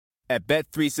At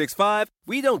Bet365,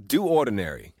 we don't do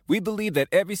ordinary. We believe that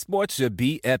every sport should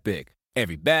be epic.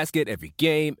 Every basket, every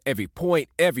game, every point,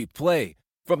 every play.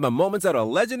 From the moments that are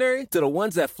legendary to the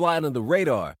ones that fly under the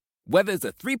radar. Whether it's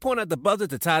a three-pointer at the buzzer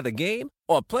to tie the game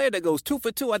or a player that goes 2 for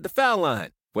 2 at the foul line.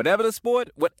 Whatever the sport,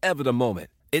 whatever the moment.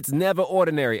 It's never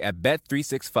ordinary at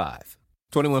Bet365.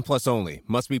 21 plus only.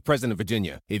 Must be present in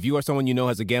Virginia. If you or someone you know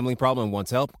has a gambling problem and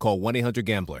wants help, call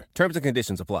 1-800-GAMBLER. Terms and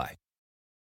conditions apply.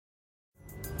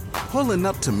 Pulling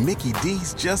up to Mickey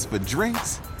D's just for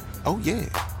drinks? Oh yeah,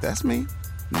 that's me.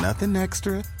 Nothing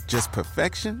extra, just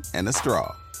perfection and a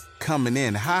straw. Coming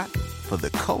in hot for the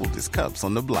coldest cups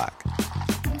on the block.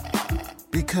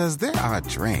 Because there are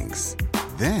drinks.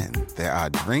 Then there are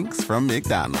drinks from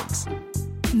McDonald's.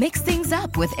 Mix things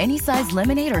up with any size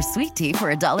lemonade or sweet tea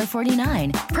for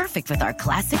 $1.49. Perfect with our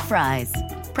classic fries.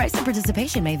 Price and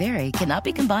participation may vary. Cannot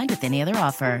be combined with any other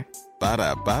offer.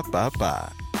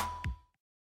 Ba-da-ba-ba-ba.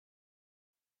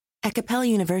 At Capella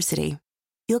University,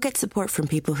 you'll get support from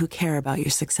people who care about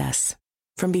your success.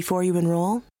 From before you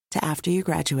enroll to after you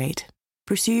graduate,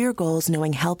 pursue your goals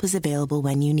knowing help is available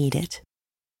when you need it.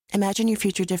 Imagine your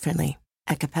future differently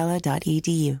at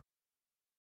capella.edu.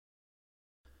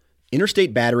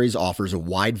 Interstate Batteries offers a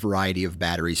wide variety of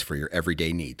batteries for your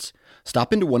everyday needs.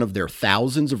 Stop into one of their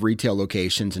thousands of retail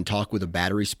locations and talk with a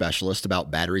battery specialist about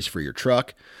batteries for your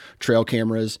truck, trail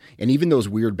cameras, and even those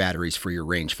weird batteries for your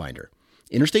rangefinder.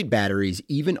 Interstate Batteries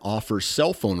even offers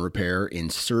cell phone repair in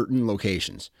certain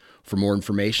locations. For more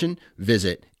information,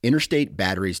 visit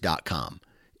interstatebatteries.com.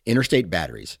 Interstate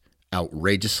Batteries,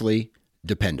 outrageously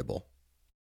dependable.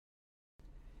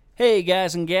 Hey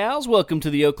guys and gals, welcome to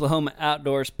the Oklahoma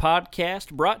Outdoors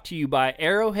Podcast, brought to you by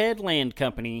Arrowhead Land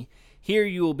Company. Here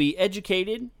you will be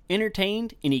educated,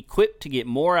 entertained, and equipped to get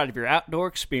more out of your outdoor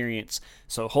experience.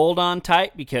 So hold on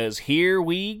tight because here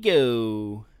we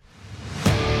go.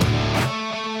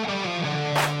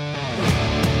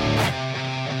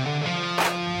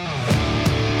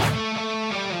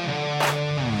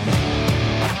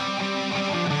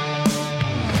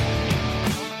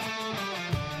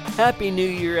 Happy New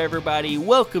Year, everybody.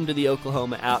 Welcome to the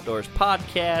Oklahoma Outdoors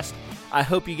Podcast. I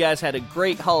hope you guys had a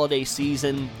great holiday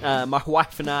season. My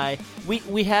wife and I,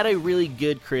 we had a really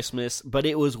good Christmas, but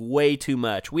it was way too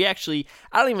much. I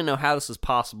don't even know how this is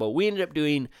possible. We ended up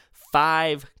doing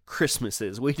 5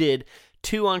 Christmases. We did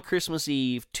 2 on Christmas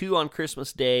Eve, 2 on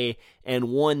Christmas Day, and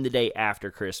 1 the day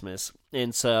after Christmas.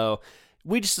 And so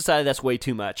we just decided that's way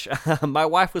too much. My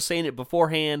wife was saying it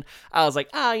beforehand. I was like,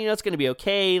 it's going to be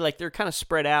okay. Like, they're kind of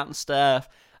spread out and stuff.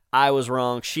 I was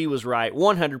wrong. She was right.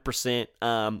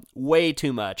 100%. Way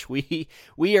too much. We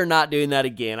are not doing that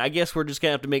again. I guess we're just going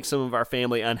to have to make some of our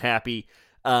family unhappy.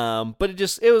 But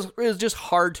it was just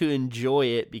hard to enjoy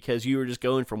it because you were just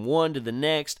going from one to the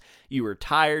next. You were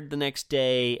tired the next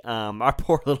day. Our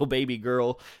poor little baby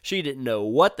girl, she didn't know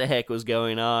what the heck was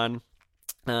going on.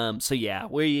 So yeah,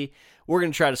 we're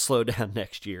going to try to slow down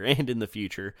next year and in the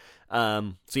future.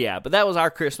 But that was our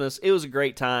Christmas. It was a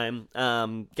great time.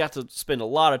 Got to spend a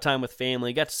lot of time with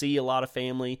family. Got to see a lot of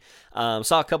family.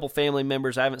 Saw a couple family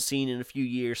members I haven't seen in a few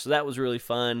years, so that was really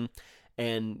fun.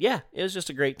 And yeah, it was just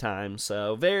a great time.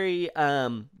 So very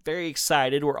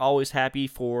excited. We're always happy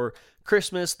for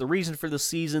Christmas, the reason for the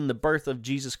season, the birth of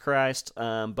Jesus Christ.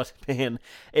 But man,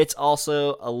 it's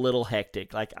also a little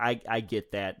hectic. Like I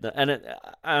get that, and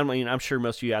I'm sure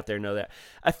most of you out there know that.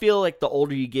 I feel like the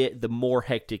older you get, the more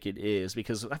hectic it is,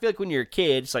 because I feel like when you're a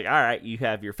kid, it's like, all right, you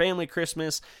have your family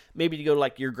Christmas, maybe you go to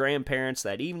like your grandparents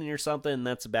that evening or something, and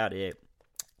that's about it.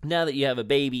 Now that you have a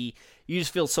baby, you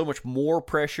just feel so much more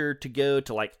pressure to go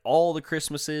to like all the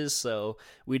Christmases. So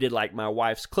we did like my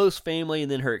wife's close family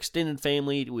and then her extended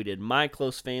family. We did my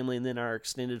close family and then our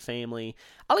extended family.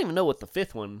 I don't even know what the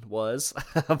 5th one was,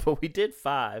 but we did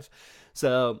 5.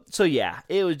 So yeah,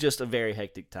 it was just a very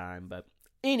hectic time. But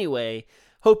anyway,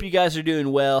 hope you guys are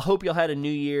doing well. Hope y'all had a new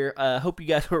year. Hope you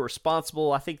guys were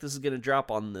responsible. I think this is going to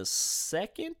drop on the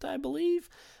 2nd, I believe.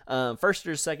 1st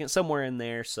or 2nd, somewhere in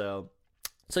there. So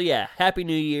yeah, Happy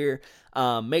New Year.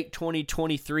 Make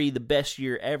 2023 the best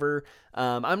year ever.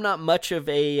 I'm not much of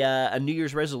a New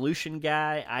Year's resolution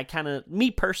guy.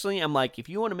 Me personally, I'm like, if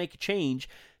you want to make a change,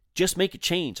 just make a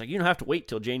change. Like, you don't have to wait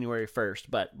till January 1st.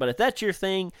 But if that's your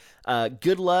thing,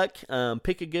 good luck.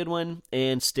 Pick a good one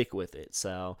and stick with it.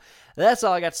 So that's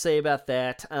all I got to say about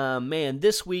that. Man,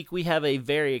 this week we have a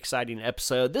very exciting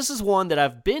episode. This is one that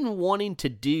I've been wanting to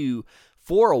do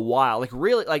for a while,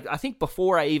 I think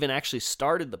before I even actually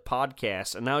started the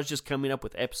podcast and I was just coming up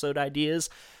with episode ideas,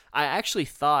 I actually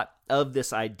thought of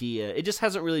this idea. It just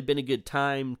hasn't really been a good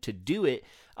time to do it,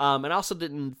 and I also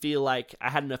didn't feel like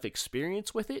I had enough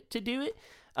experience with it to do it.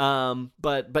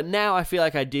 But now I feel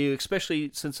like I do,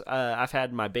 especially since I've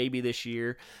had my baby this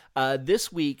year.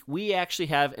 This week, we actually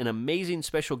have an amazing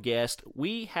special guest.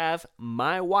 We have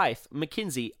my wife,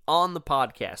 Mackenzie, on the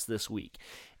podcast this week.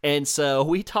 And so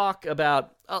we talk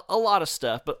about a lot of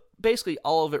stuff, but basically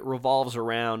all of it revolves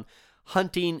around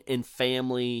hunting and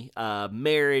family,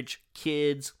 marriage,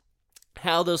 kids,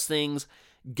 how those things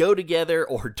go together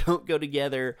or don't go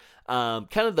together,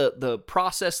 kind of the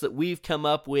process that we've come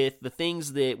up with, the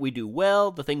things that we do well,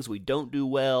 the things we don't do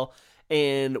well,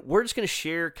 and we're just going to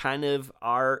share kind of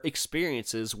our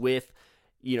experiences with,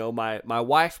 my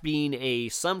wife being a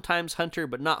sometimes hunter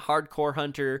but not hardcore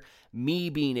hunter, me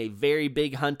being a very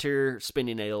big hunter,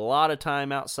 spending a lot of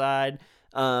time outside,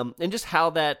 and just how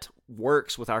that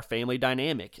works with our family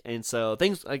dynamic. And so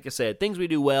things, like I said, things we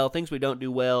do well, things we don't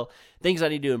do well, things I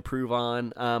need to improve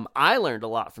on. I learned a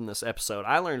lot from this episode.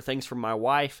 I learned things from my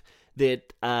wife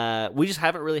that we just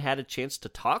haven't really had a chance to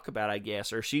talk about, I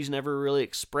guess, or she's never really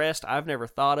expressed, I've never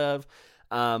thought of.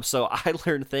 So I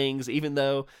learned things, even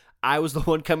though I was the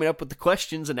one coming up with the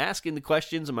questions and asking the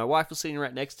questions, and my wife was sitting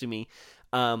right next to me.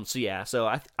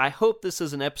 So I hope this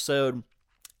is an episode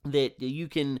that you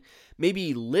can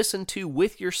maybe listen to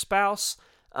with your spouse,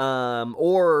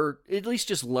 or at least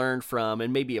just learn from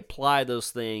and maybe apply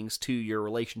those things to your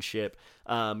relationship.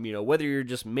 Whether you're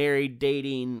just married,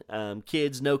 dating,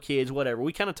 kids, no kids, whatever.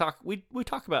 We kind of talk, we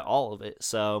talk about all of it.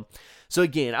 So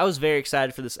again, I was very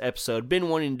excited for this episode. Been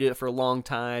wanting to do it for a long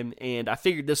time, and I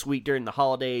figured this week during the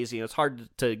holidays, it's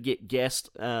hard to get guests,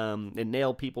 and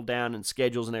nail people down and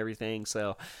schedules and everything.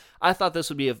 So I thought this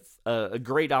would be a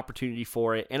great opportunity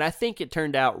for it, and I think it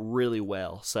turned out really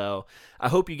well. So I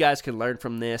hope you guys can learn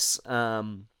from this.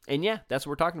 And yeah, that's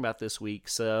what we're talking about this week.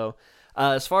 So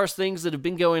as far as things that have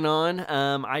been going on,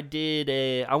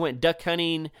 I went duck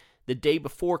hunting the day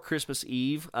before Christmas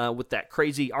Eve with that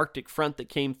crazy Arctic front that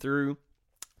came through.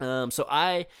 So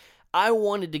I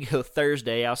wanted to go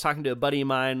Thursday. I was talking to a buddy of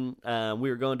mine. We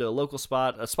were going to a local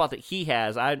spot, a spot that he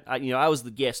has. I was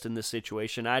the guest in this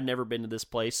situation. I'd never been to this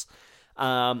place.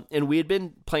 And we had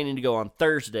been planning to go on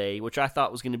Thursday, which I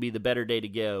thought was going to be the better day to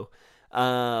go.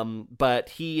 But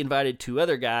he invited two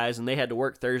other guys, and they had to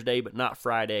work Thursday, but not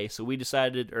Friday. So they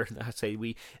decided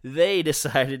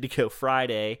to go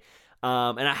Friday.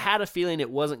 And I had a feeling it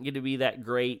wasn't going to be that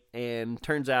great, and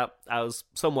turns out I was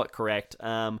somewhat correct.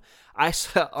 I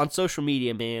saw on social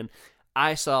media, man,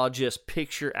 I saw just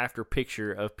picture after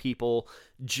picture of people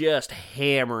just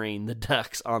hammering the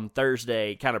ducks on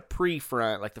Thursday, kind of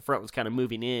pre-front, like the front was kind of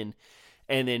moving in.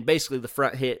 And then basically the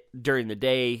front hit during the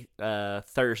day,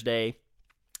 Thursday,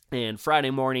 and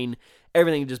Friday morning,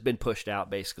 everything had just been pushed out,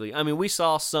 basically. I mean, we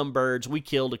saw some birds, we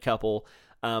killed a couple,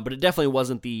 but it definitely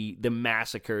wasn't the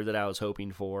massacre that I was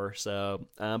hoping for. So,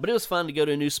 but it was fun to go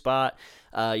to a new spot,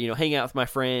 hang out with my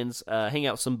friends, hang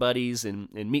out with some buddies, and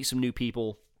meet some new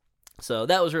people. So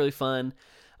that was really fun.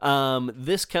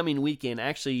 This coming weekend,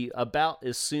 actually, about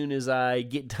as soon as I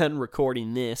get done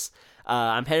recording this,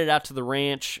 I'm headed out to the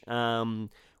ranch.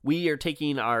 We are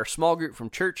taking our small group from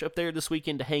church up there this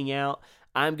weekend to hang out.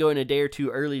 I'm going a day or two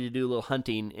early to do a little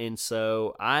hunting, and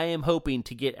so I am hoping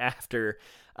to get after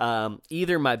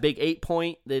either my big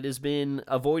 8-point that has been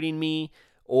avoiding me,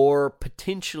 or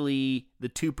potentially the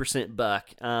 2% buck.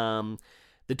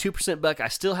 The 2% buck, I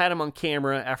still had him on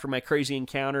camera after my crazy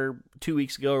encounter 2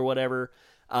 weeks ago or whatever,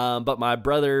 but my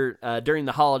brother, during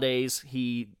the holidays,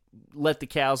 he let the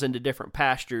cows into different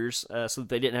pastures so that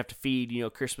they didn't have to feed,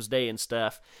 Christmas Day and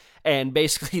stuff. And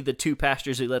basically the two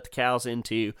pastures he let the cows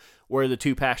into were the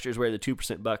two pastures where the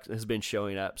 2% buck has been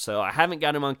showing up. So I haven't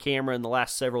got him on camera in the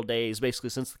last several days, basically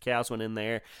since the cows went in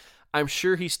there. I'm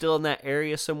sure he's still in that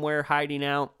area somewhere hiding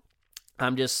out.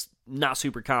 I'm just not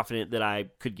super confident that I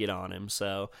could get on him.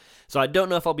 So I don't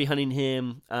know if I'll be hunting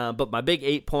him, but my big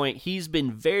 8-point, he's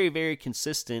been very, very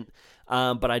consistent,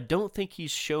 but I don't think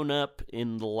he's shown up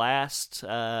in the last,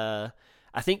 I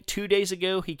think 2 days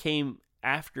ago he came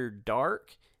after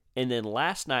dark, and then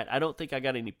last night I don't think I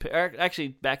got any, actually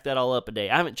back that all up a day.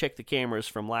 I haven't checked the cameras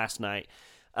from last night,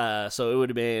 so it would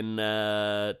have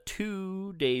been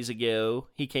 2 days ago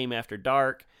he came after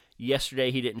dark. Yesterday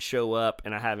he didn't show up,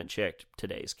 and I haven't checked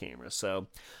today's camera. So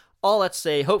all that to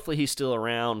say, hopefully he's still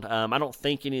around. I don't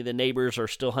think any of the neighbors are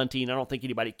still hunting. I don't think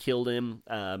anybody killed him.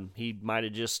 He might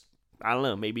have just, I don't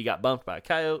know, maybe he got bumped by a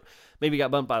coyote. Maybe he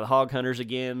got bumped by the hog hunters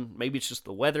again. Maybe it's just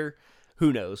the weather.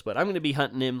 Who knows? But I'm going to be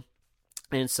hunting him.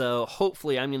 And so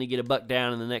hopefully I'm going to get a buck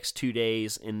down in the next 2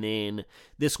 days, and then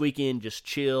this weekend just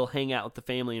chill, hang out with the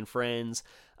family and friends.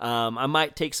 I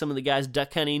might take some of the guys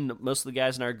duck hunting. Most of the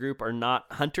guys in our group are not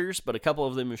hunters, but a couple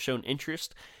of them have shown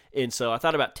interest. And so I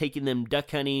thought about taking them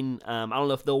duck hunting. I don't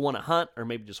know if they'll want to hunt or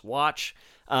maybe just watch.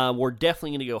 We're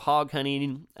definitely going to go hog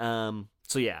hunting.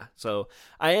 So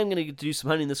I am going to do some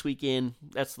hunting this weekend.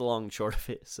 That's the long and short of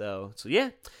it. So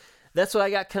yeah, that's what I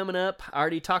got coming up. I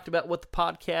already talked about what the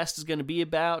podcast is going to be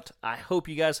about. I hope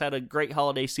you guys had a great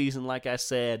holiday season, like I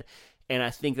said, and I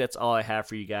think that's all I have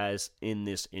for you guys in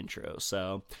this intro.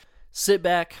 So sit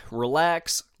back,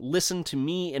 relax, listen to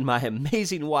me and my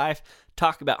amazing wife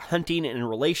talk about hunting and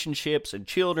relationships and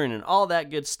children and all that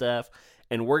good stuff,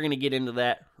 and we're going to get into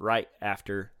that right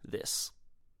after this.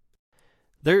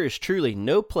 There is truly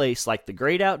no place like the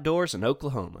great outdoors in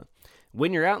Oklahoma.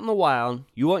 When you're out in the wild,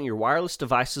 you want your wireless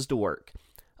devices to work.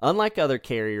 Unlike other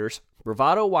carriers,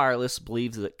 Bravado Wireless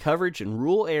believes that coverage in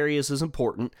rural areas is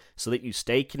important so that you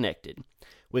stay connected.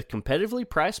 With competitively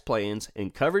priced plans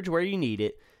and coverage where you need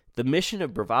it, the mission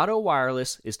of Bravado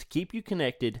Wireless is to keep you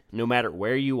connected no matter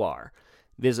where you are.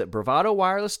 Visit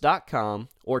bravadowireless.com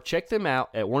or check them out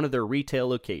at one of their retail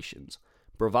locations.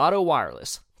 Bravado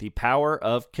Wireless, the power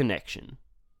of connection.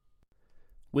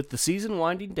 With the season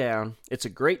winding down, it's a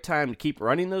great time to keep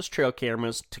running those trail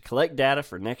cameras to collect data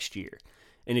for next year.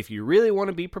 And if you really want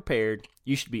to be prepared,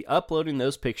 you should be uploading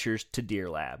those pictures to Deer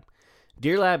Lab.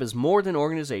 Deer Lab is more than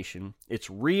organization, it's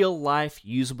real-life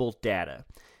usable data.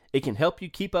 It can help you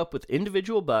keep up with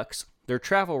individual bucks, their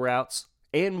travel routes,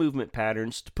 and movement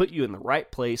patterns to put you in the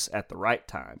right place at the right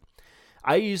time.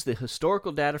 I used the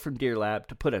historical data from Deer Lab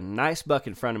to put a nice buck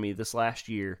in front of me this last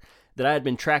year that I had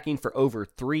been tracking for over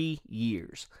 3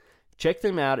 years. Check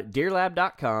them out at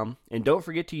deerlab.com, and don't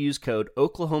forget to use code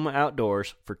Oklahoma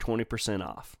Outdoors for 20%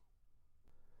 off.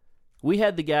 We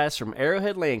had the guys from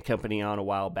Arrowhead Land Company on a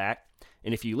while back,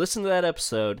 and if you listen to that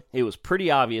episode, it was pretty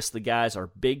obvious the guys are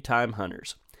big-time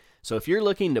hunters. So if you're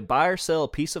looking to buy or sell a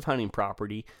piece of hunting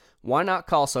property, why not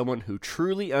call someone who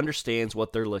truly understands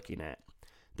what they're looking at?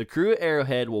 The crew at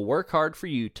Arrowhead will work hard for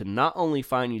you to not only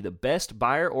find you the best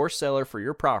buyer or seller for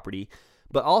your property,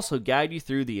 but also guide you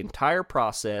through the entire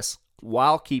process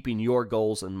while keeping your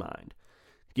goals in mind.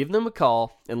 Give them a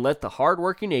call and let the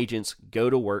hard-working agents go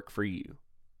to work for you.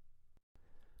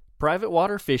 Private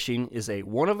Water Fishing is a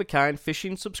one-of-a-kind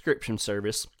fishing subscription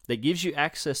service that gives you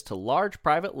access to large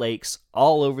private lakes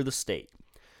all over the state.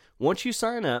 Once you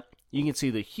sign up, you can see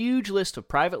the huge list of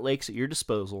private lakes at your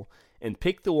disposal and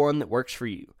pick the one that works for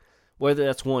you. Whether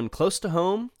that's one close to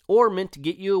home or meant to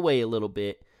get you away a little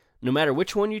bit, no matter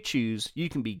which one you choose, you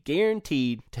can be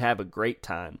guaranteed to have a great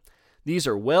time. These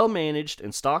are well-managed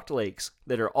and stocked lakes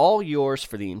that are all yours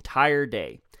for the entire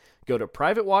day. Go to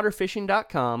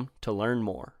privatewaterfishing.com to learn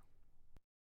more.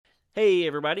 Hey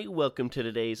everybody, welcome to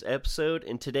today's episode,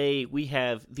 and today we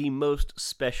have the most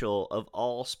special of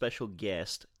all special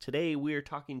guests. Today we are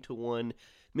talking to one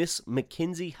Miss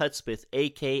Mackenzie Hudspeth,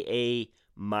 a.k.a.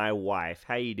 my wife.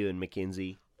 How you doing,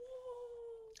 Mackenzie?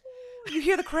 You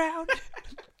hear the crowd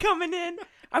coming in?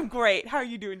 I'm great. How are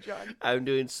you doing, John? I'm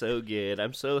doing so good.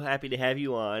 I'm so happy to have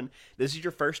you on. This is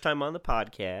your first time on the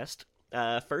podcast.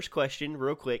 First question,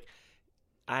 real quick.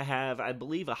 I have, I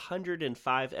believe,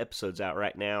 105 episodes out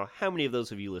right now. How many of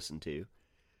those have you listened to?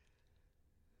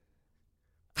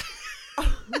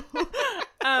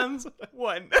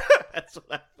 One. That's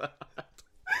what I thought.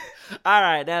 All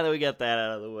right, now that we got that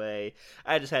out of the way,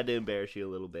 I just had to embarrass you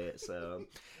a little bit. So,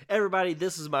 everybody,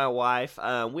 this is my wife.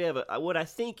 We have what I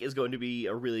think is going to be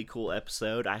a really cool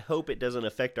episode. I hope it doesn't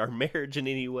affect our marriage in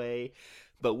any way,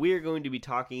 but we're going to be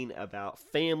talking about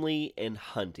family and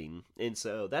hunting. And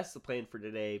so that's the plan for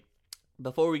today.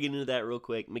 Before we get into that real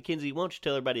quick, Mackenzie, why don't you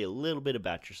tell everybody a little bit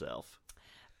about yourself?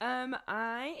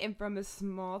 I am from a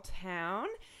small town,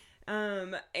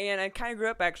 and I kind of grew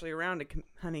up actually around a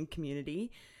hunting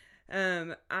community.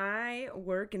 I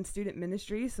work in student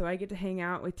ministry, so I get to hang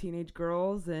out with teenage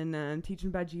girls and teach them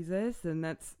about Jesus, and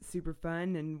that's super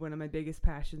fun and one of my biggest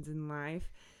passions in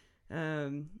life.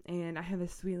 And I have a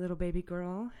sweet little baby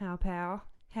girl,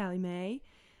 Hallie Mae,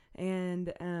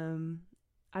 and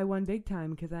I won big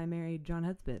time because I married John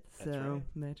Hudspeth. So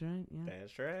that's right. Yeah.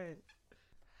 That's right.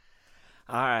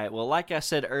 All right. Well, like I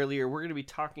said earlier, we're going to be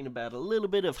talking about a little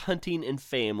bit of hunting and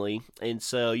family. And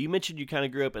so you mentioned you kind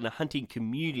of grew up in a hunting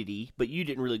community, but you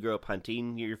didn't really grow up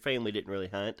hunting. Your family didn't really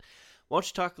hunt. Why don't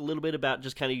you talk a little bit about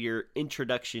just kind of your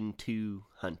introduction to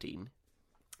hunting?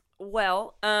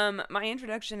 Well, my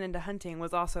introduction into hunting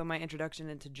was also my introduction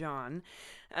into John.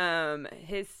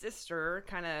 His sister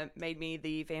kind of made me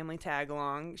the family tag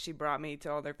along. She brought me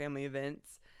to all their family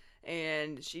events,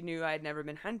 and she knew I'd never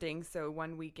been hunting. So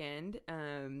one weekend,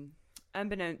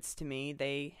 unbeknownst to me,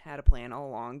 they had a plan all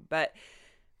along. But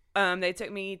They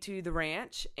took me to the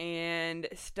ranch and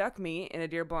stuck me in a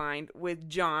deer blind with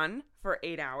John for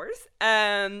 8 hours.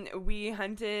 We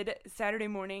hunted Saturday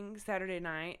morning, Saturday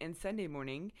night, and Sunday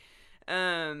morning.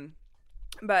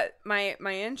 But my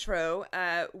intro,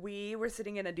 we were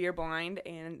sitting in a deer blind,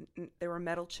 and there were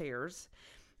metal chairs.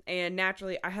 And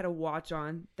naturally, I had a watch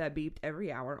on that beeped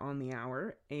every hour on the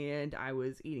hour, and I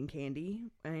was eating candy,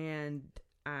 and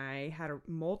I had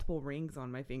multiple rings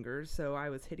on my fingers, so I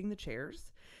was hitting the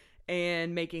chairs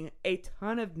and making a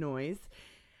ton of noise.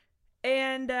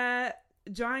 And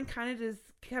John kind of just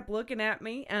kept looking at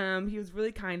me. He was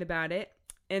really kind about it.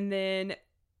 And then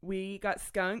we got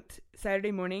skunked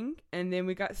Saturday morning, and then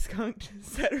we got skunked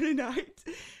Saturday night.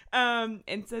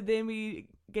 And so then we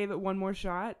gave it one more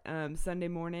shot Sunday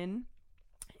morning,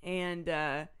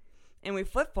 and we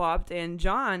flip-flopped, and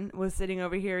John was sitting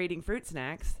over here eating fruit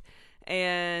snacks,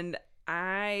 and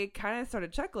I kind of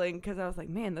started chuckling because I was like,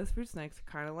 man, those fruit snacks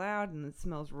are kind of loud and it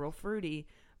smells real fruity.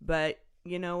 But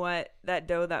you know what? That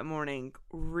doe that morning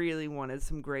really wanted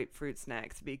some grapefruit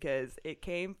snacks because it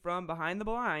came from behind the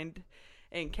blind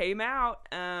and came out.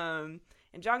 And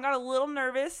John got a little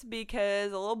nervous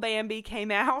because a little Bambi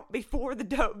came out before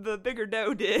the bigger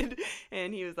doe did,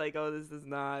 and he was like, "Oh, this is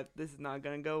not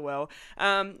gonna go well."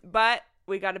 But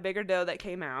we got a bigger doe that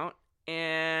came out,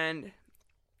 and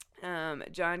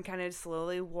John kind of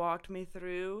slowly walked me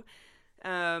through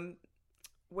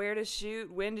where to shoot,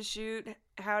 when to shoot,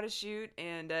 how to shoot,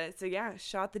 and so yeah,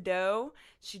 shot the doe.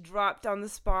 She dropped on the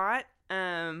spot.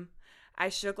 I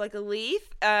shook like a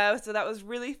leaf, so that was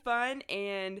really fun,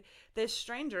 and this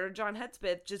stranger, John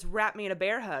Hudspeth, just wrapped me in a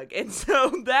bear hug, and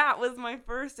so that was my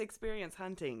first experience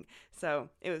hunting, so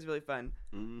it was really fun.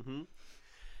 Mm-hmm.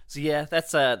 So yeah,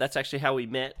 that's actually how we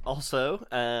met also.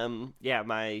 Yeah,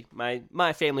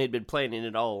 my family had been planning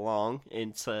it all along,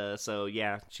 and so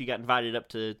yeah, she got invited up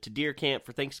to deer camp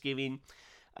for Thanksgiving.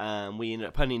 We ended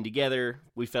up hunting together.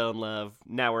 We fell in love.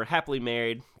 Now we're happily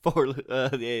married for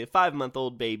a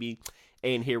 5-month-old baby.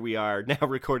 And here we are now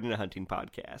recording a hunting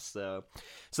podcast. So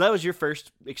that was your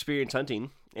first experience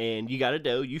hunting, and you got a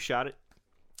doe, you shot it,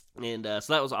 and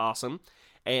so that was awesome.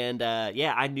 And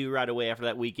yeah, I knew right away after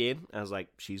that weekend, I was like,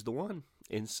 she's the one.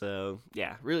 And so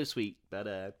yeah, really sweet.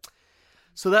 But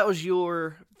so that was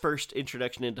your first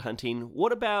introduction into hunting.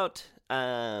 What about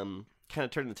kind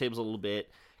of turning the tables a little bit,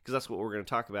 because that's what we're going to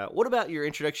talk about. What about your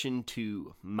introduction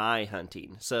to my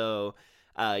hunting? So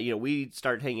we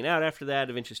started hanging out after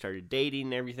that, eventually started dating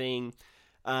and everything.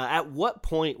 At what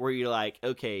point were you like,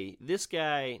 okay, this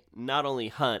guy not only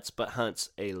hunts, but hunts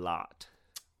a lot?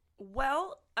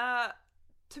 Well,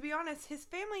 to be honest, his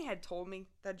family had told me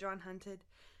that John hunted.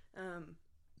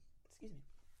 Excuse me.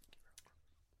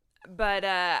 But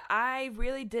I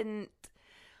really didn't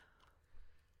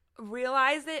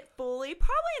realize it fully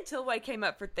probably until I came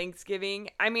up for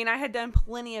Thanksgiving. I mean, I had done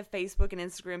plenty of Facebook and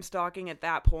Instagram stalking at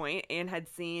that point and had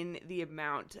seen the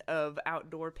amount of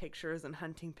outdoor pictures and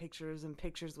hunting pictures and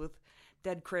pictures with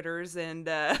dead critters and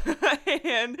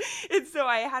and so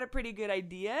I had a pretty good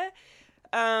idea.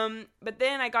 But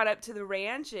then I got up to the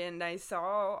ranch and I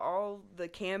saw all the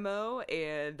camo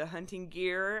and the hunting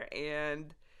gear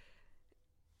and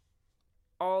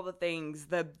all the things,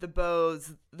 the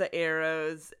bows, the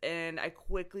arrows, and I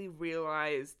quickly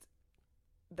realized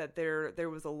that there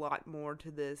was a lot more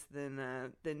to this than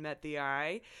met the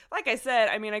eye. Like I said,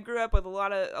 I mean, I grew up with a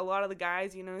lot of the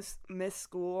guys, miss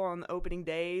school on the opening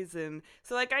days, and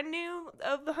so like I knew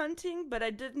of the hunting, but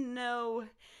I did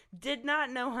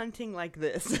not know hunting like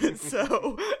this.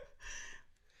 So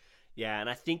yeah, and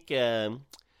I think that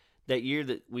year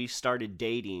that we started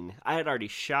dating, I had already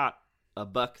shot a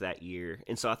buck that year,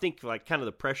 and so I think like kind of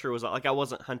the pressure was like I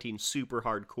wasn't hunting super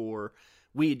hardcore.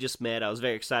 We had just met. I was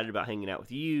very excited about hanging out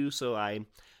with you, so I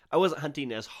wasn't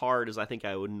hunting as hard as I think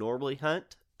I would normally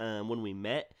hunt when we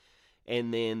met.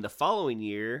 And then the following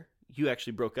year, you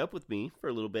actually broke up with me for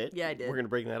a little bit. Yeah, I did. We're gonna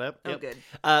bring that up. Oh, yep. Good.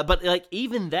 But like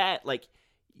even that, like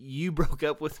you broke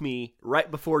up with me right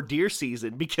before deer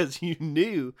season because you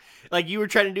knew, like you were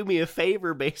trying to do me a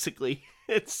favor basically.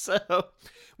 And so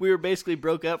we were basically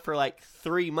broke up for like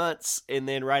 3 months, and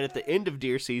then right at the end of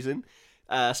deer season,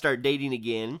 started dating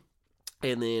again.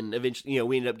 And then eventually,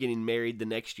 we ended up getting married the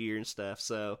next year and stuff.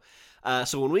 So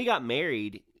when we got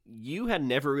married, you had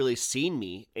never really seen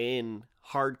me in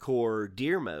hardcore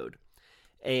deer mode.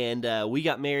 And we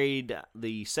got married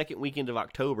the second weekend of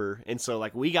October. And so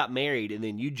like we got married and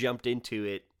then you jumped into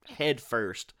it head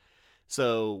first.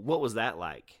 So what was that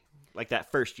like? Like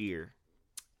that first year?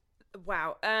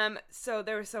 Wow. So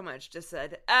there was so much just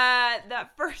said.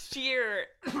 That first year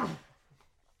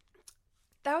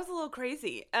that was a little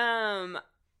crazy. I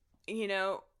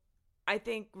I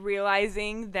think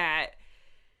realizing that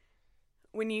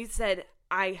when you said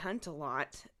I hunt a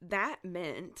lot, that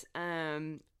meant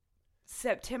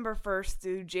September 1st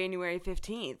through January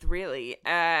 15th, really.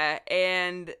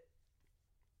 And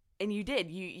you did.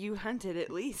 You hunted at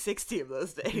least 60 of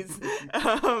those days.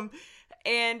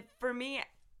 And for me,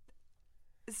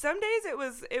 some days it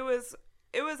was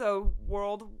a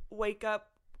world wake up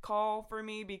call for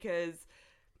me because,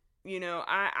 you know,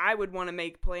 I would want to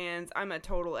make plans. I'm a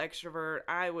total extrovert.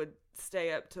 I would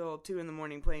stay up till 2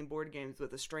 a.m. playing board games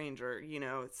with a stranger, you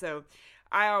know. So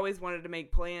I always wanted to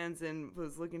make plans and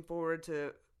was looking forward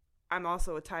to. I'm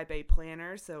also a type A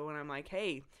planner, so when I'm like,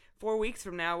 hey, 4 weeks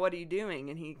from now, what are you doing?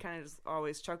 And he kind of just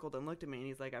always chuckled and looked at me, and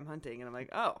he's like, I'm hunting. And I'm like,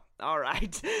 oh, all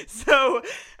right. So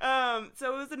it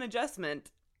was an adjustment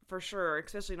for sure,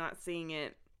 especially not seeing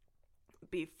it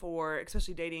before,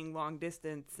 especially dating long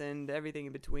distance and everything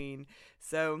in between.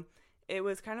 So it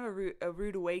was kind of a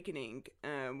rude awakening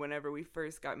whenever we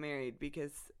first got married,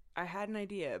 because I had an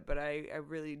idea, but I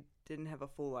really didn't have a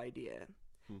full idea.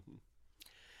 Mm-hmm.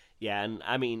 Yeah, and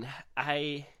I mean,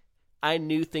 I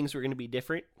knew things were going to be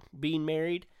different being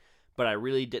married, but I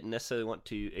really didn't necessarily want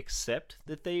to accept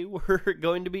that they were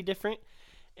going to be different.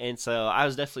 And so I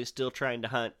was definitely still trying to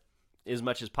hunt as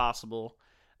much as possible.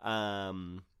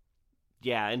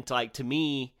 Yeah, and like to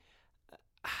me,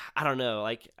 I don't know,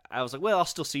 like I was like, well, I'll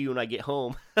still see you when I get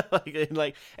home.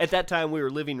 like at that time we were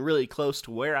living really close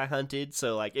to where I hunted,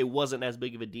 so like it wasn't as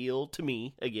big of a deal to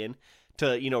me again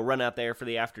to, you know, run out there for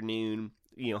the afternoon,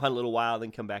 you know, hunt a little while,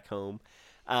 then come back home.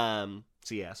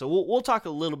 So yeah, so we'll talk a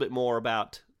little bit more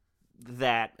about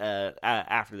that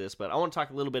after this, but I want to talk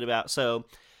a little bit about, so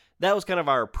that was kind of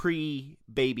our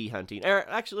pre-baby hunting.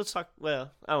 Actually, let's talk,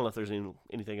 well, I don't know if there's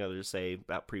anything other to say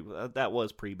about that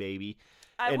was pre-baby.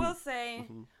 I will say,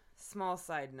 small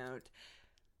side note,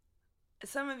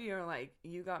 some of you are like,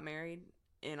 you got married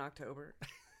in October.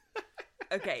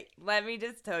 Okay, let me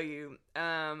just tell you,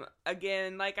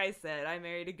 again, like I said, I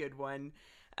married a good one.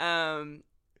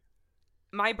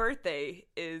 My birthday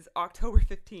is October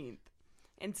 15th.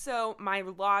 And so my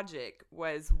logic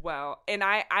was, well, and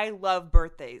I love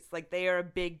birthdays. Like, they are a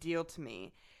big deal to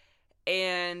me.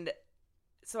 And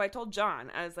so I told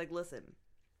John, I was like, listen,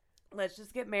 let's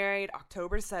just get married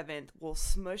October 7th. We'll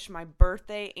smush my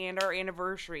birthday and our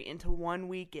anniversary into one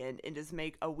weekend and just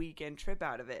make a weekend trip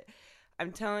out of it.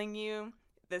 I'm telling you,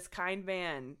 this kind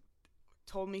man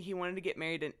told me he wanted to get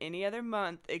married in any other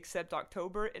month except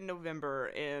October and November,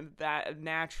 and that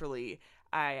naturally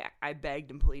I begged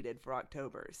and pleaded for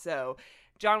October. So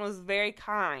John was very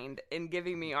kind in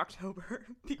giving me October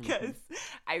because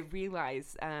I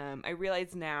realize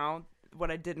now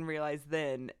what I didn't realize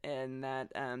then, and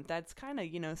that that's kind of,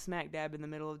 you know, smack dab in the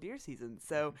middle of deer season.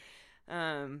 So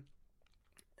yeah,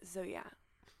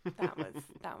 that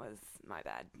was my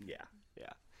bad. Yeah.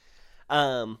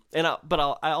 I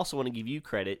also want to give you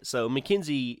credit. So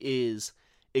Mackenzie is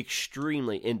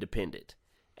extremely independent,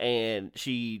 and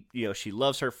she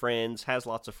loves her friends, has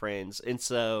lots of friends, and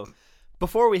so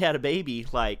before we had a baby,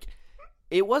 like,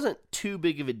 it wasn't too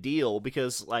big of a deal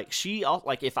because like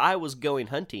if I was going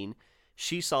hunting,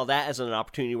 she saw that as an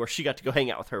opportunity where she got to go hang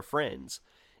out with her friends,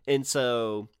 and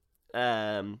so.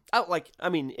 It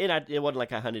wasn't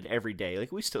like I hunted every day.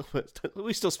 Like we still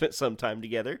spent some time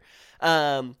together.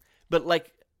 But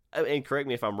like, and correct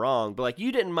me if I'm wrong, but like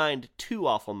you didn't mind too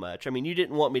awful much. I mean, you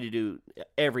didn't want me to do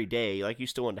every day. Like you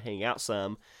still wanted to hang out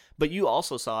some, but you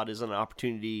also saw it as an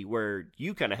opportunity where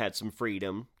you kind of had some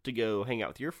freedom to go hang out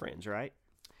with your friends, right?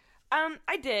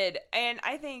 I did, and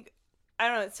I think, I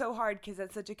don't know, it's so hard because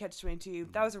that's such a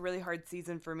catch-22. That was a really hard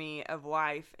season for me of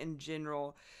life in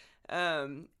general.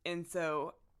 And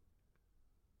so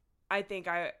I think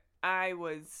I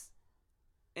was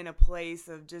in a place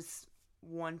of just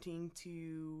wanting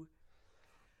to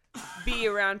be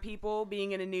around people,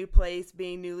 being in a new place,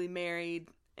 being newly married,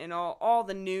 and all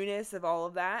the newness of all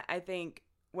of that. I think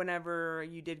whenever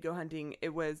you did go hunting,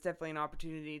 it was definitely an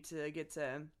opportunity to get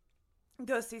to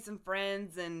go see some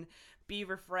friends and be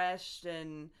refreshed.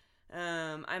 And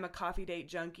I'm a coffee date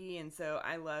junkie, and so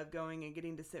I love going and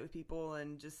getting to sit with people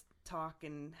and just talk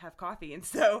and have coffee. And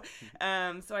so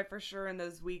so I for sure, in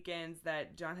those weekends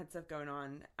that John had stuff going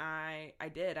on, I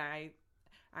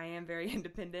am very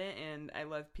independent, and I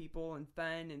love people and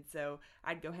fun, and so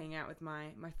I'd go hang out with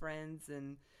my friends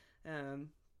and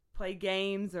play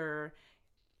games or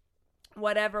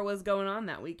whatever was going on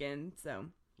that weekend. So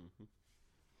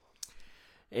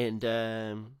and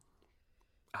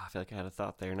I feel like I had a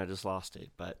thought there and I just lost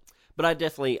it, but I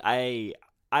definitely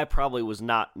I probably was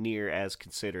not near as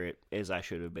considerate as I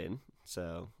should have been.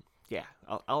 So Yeah,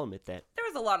 I'll admit that. There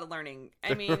was a lot of learning.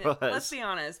 I mean, let's be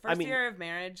honest. First year of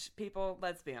marriage, people,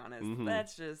 let's be honest.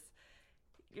 That's just,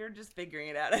 you're just figuring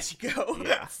it out as you go.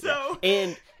 Yeah. So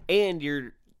and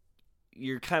you're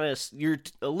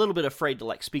a little bit afraid to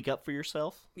like speak up for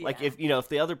yourself. Yeah. Like if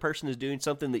the other person is doing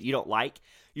something that you don't like,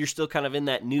 you're still kind of in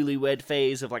that newlywed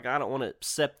phase of like, I don't want to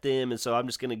accept them, and so I'm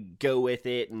just gonna go with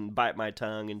it and bite my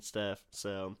tongue and stuff.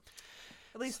 So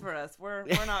at least for us, we're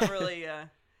not really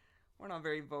we're not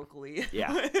very vocally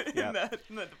in that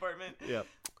department. Yep.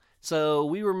 So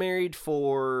we were married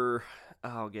for,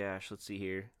 oh gosh, let's see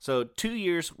here. So 2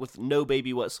 years with no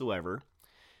baby whatsoever.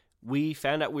 We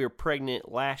found out we were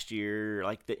pregnant last year,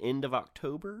 like the end of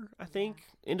October, I think.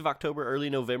 End of October,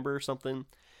 early November or something.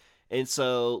 And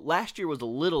so last year was a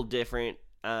little different.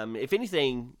 If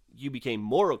anything, you became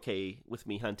more okay with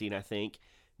me hunting, I think,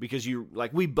 because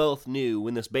we both knew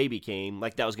when this baby came,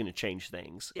 like that was going to change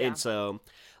things. Yeah. And so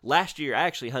last year, I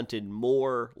actually hunted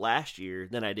more last year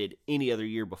than I did any other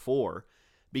year before.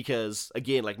 Because,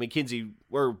 again, like Mackenzie,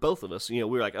 or both of us, we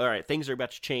were like, all right, things are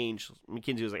about to change.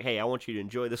 Mackenzie was like, hey, I want you to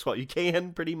enjoy this while you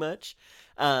can, pretty much.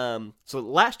 So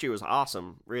last year was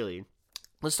awesome, really.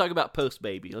 Let's talk about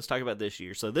post-baby. Let's talk about this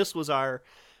year. So this was our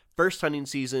first hunting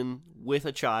season with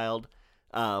a child,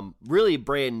 really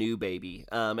brand new baby.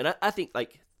 And I think,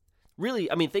 like,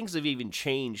 really, I mean, things have even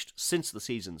changed since the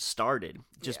season started,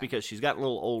 just because she's gotten a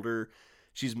little older.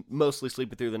 She's mostly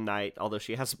sleeping through the night, although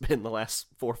she hasn't been the last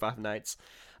 4 or 5 nights.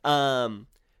 So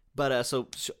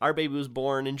our baby was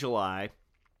born in July.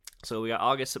 So we got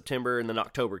August, September, and then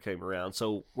October came around.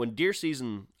 So when deer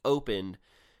season opened,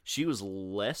 she was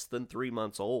less than 3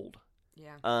 months old.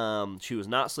 Yeah. She was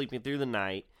not sleeping through the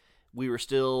night. We were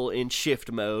still in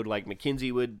shift mode. Like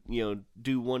Mackenzie would,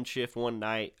 do one shift one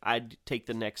night. I'd take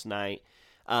the next night.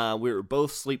 We were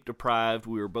both sleep deprived.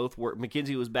 We were both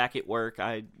Mackenzie was back at work.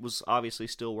 I was obviously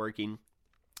still working.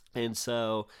 And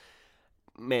so,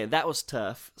 man, that was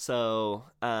tough. So,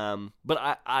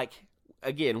 but I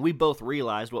again, we both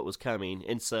realized what was coming.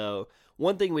 And so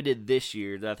one thing we did this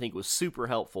year that I think was super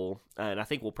helpful, and I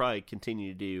think we'll probably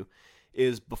continue to do,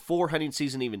 is before hunting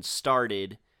season even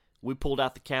started, we pulled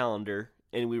out the calendar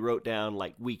and we wrote down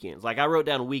like weekends. Like I wrote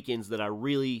down weekends that I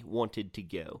really wanted to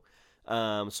go.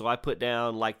 So I put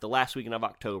down like the last weekend of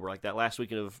October, like that last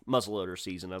weekend of muzzleloader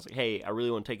season. I was like, hey, I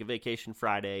really want to take a vacation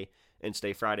Friday and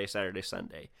stay Friday, Saturday,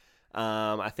 Sunday.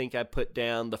 I think I put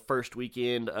down the first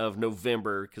weekend of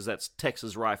November because that's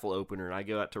Texas rifle opener, and I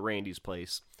go out to Randy's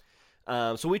place.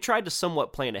 So we tried to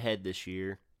somewhat plan ahead this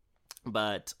year,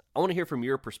 but I want to hear from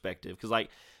your perspective because, like,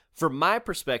 from my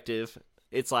perspective,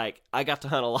 it's like I got to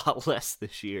hunt a lot less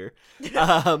this year.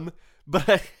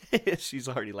 But she's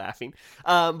already laughing.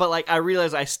 But like I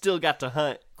realized I still got to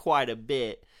hunt quite a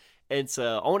bit. And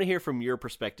so I want to hear from your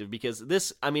perspective because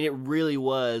this, I mean, it really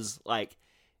was like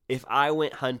if I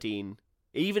went hunting,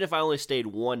 even if I only stayed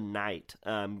one night,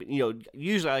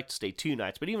 usually I like to stay 2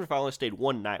 nights, but even if I only stayed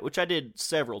one night, which I did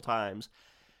several times,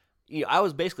 I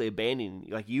was basically abandoning,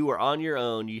 like you were on your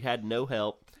own. You had no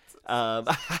help. I'm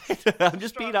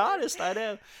just being honest. I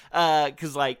know,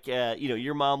 because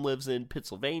your mom lives in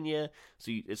Pennsylvania,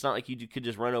 so it's not like you could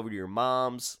just run over to your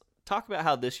mom's. Talk about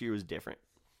how this year was different.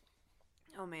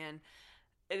 Oh man,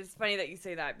 it's funny that you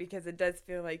say that because it does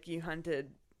feel like you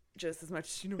hunted just as much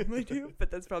as you normally do,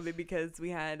 but that's probably because we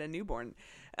had a newborn.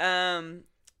 I'm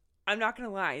not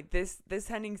gonna lie, this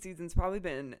hunting season's probably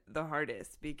been the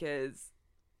hardest because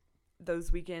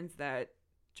those weekends that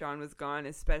John was gone,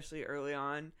 especially early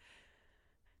on,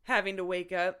 having to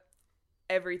wake up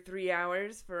every 3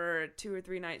 hours for 2 or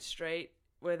 3 nights straight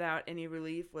without any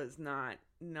relief was not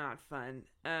fun.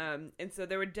 And so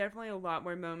there were definitely a lot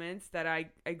more moments that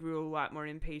I grew a lot more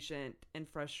impatient and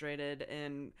frustrated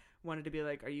and wanted to be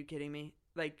like, are you kidding me?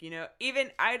 Like, even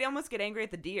I'd almost get angry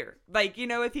at the deer. Like,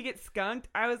 if he gets skunked,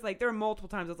 I was like, there were multiple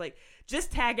times I was like,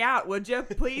 just tag out, would you?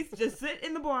 Please just sit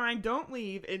in the blind. Don't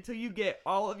leave until you get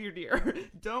all of your deer.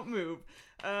 Don't move.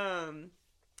 And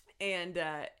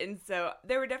so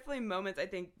there were definitely moments, I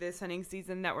think, this hunting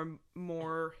season that were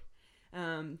more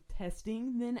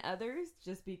testing than others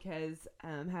just because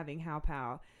having Hao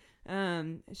Pao,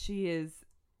 she is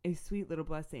a sweet little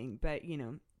blessing, but,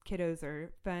 kiddos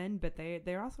are fun, but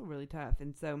they're also really tough.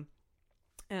 And so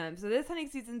this hunting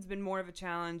season's been more of a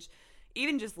challenge,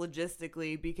 even just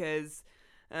logistically, because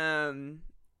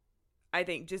I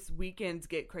think just weekends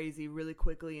get crazy really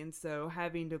quickly. And so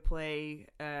having to play,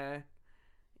 having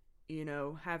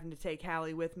to take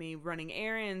Hallie with me, running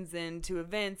errands and to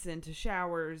events and to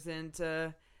showers and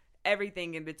to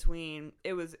everything in between,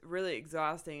 it was really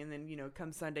exhausting. And then,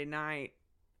 come Sunday night,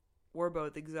 we're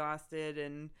both exhausted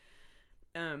and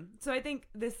So I think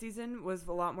this season was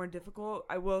a lot more difficult.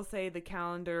 I will say the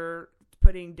calendar,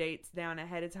 putting dates down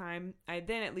ahead of time, I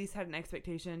then at least had an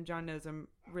expectation. John knows I'm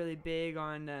really big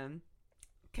on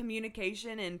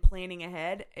communication and planning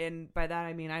ahead, and by that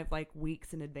I mean I've like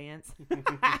weeks in advance,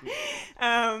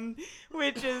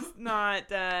 which is not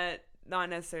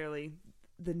necessarily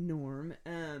the norm,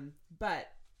 but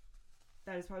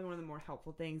that is probably one of the more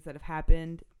helpful things that have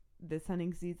happened this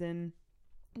hunting season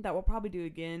that we'll probably do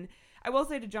again. I will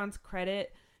say, to John's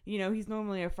credit, he's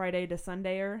normally a Friday to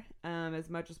Sundayer, as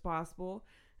much as possible.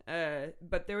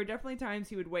 But there were definitely times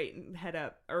he would wait and head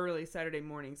up early Saturday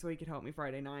morning so he could help me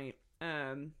Friday night.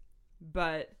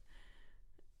 But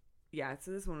yeah,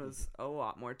 so this one was a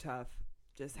lot more tough,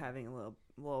 just having a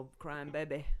little crying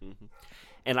baby. Mm-hmm.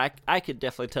 And I could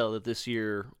definitely tell that this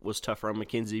year was tougher on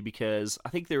Mackenzie, because I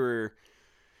think there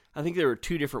were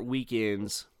 2 different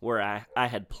weekends where I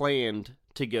had planned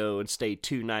to go and stay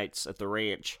 2 nights at the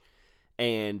ranch,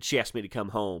 and she asked me to come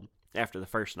home after the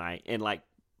first night. And like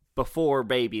before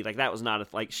baby, like that was not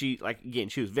she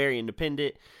was very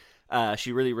independent.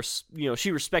 She really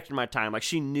she respected my time. Like,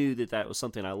 she knew that was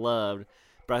something I loved.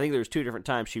 But I think there was 2 different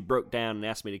times she broke down and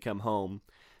asked me to come home.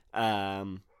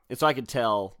 And so I could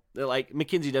tell that, like,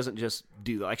 Mackenzie doesn't just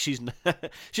do that. Like, she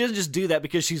doesn't just do that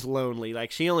because she's lonely.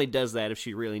 Like, she only does that if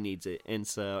she really needs it. And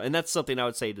that's something I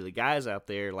would say to the guys out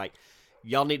there. Like,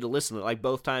 y'all need to listen to, like,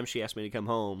 both times she asked me to come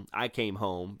home, I came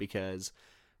home because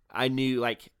I knew,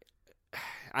 like,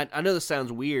 I know this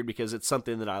sounds weird because it's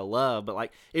something that I love, but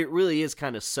like, it really is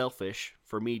kind of selfish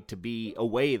for me to be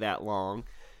away that long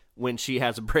when she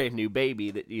has a brand new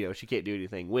baby that, she can't do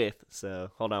anything with.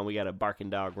 So hold on, we got a barking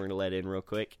dog we're going to let in real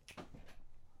quick.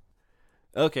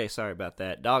 Okay, sorry about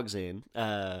that. Dog's in.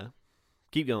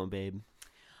 Keep going, babe.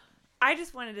 I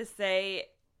just wanted to say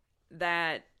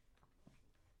that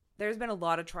there's been a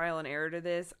lot of trial and error to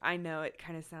this. I know it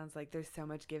kind of sounds like there's so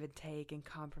much give and take and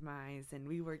compromise, and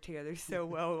we work together so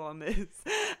well on this.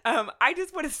 I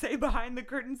just want to say, behind the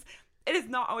curtains, it has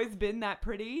not always been that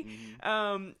pretty.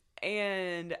 Mm-hmm.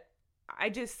 And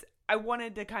I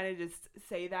wanted to kind of just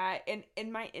say that. And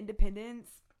in my independence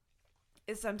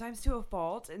is sometimes to a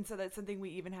fault, and so that's something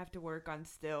we even have to work on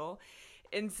still.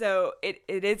 And so it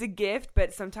is a gift,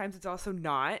 but sometimes it's also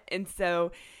not. And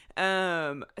so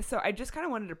I just kind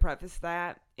of wanted to preface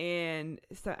that. And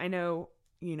so I know,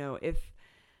 if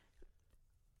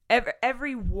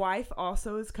every wife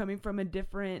also is coming from a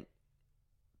different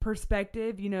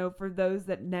perspective, for those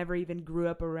that never even grew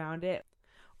up around it,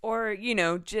 or,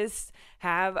 just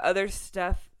have other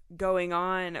stuff going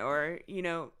on, or,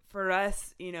 for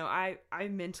us, I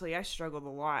mentally, I struggled a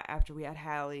lot after we had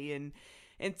Hallie, and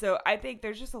so I think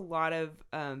there's just a lot of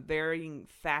varying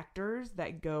factors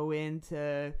that go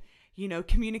into,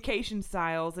 communication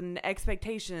styles and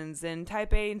expectations and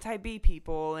type A and type B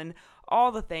people and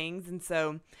all the things. And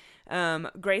so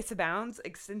grace abounds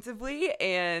extensively.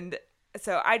 And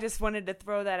so I just wanted to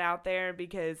throw that out there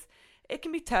because it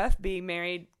can be tough being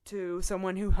married to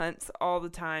someone who hunts all the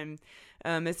time,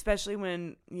 especially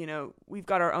when, we've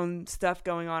got our own stuff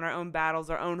going on, our own battles,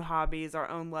 our own hobbies, our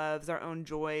own loves, our own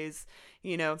joys,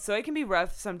 so it can be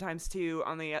rough sometimes too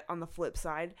on the flip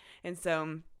side. And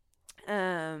so,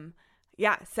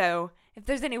 so if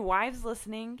there's any wives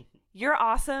listening, you're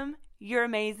awesome. You're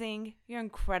amazing. You're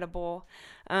incredible.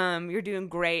 You're doing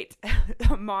great.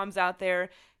 Moms out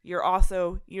there, you're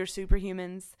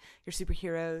superhumans, you're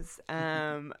superheroes,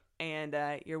 and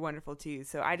you're wonderful too.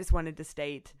 So I just wanted to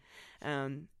state,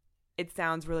 it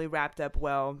sounds really wrapped up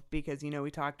well because,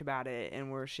 we talked about it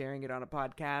and we're sharing it on a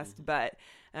podcast, but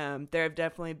there have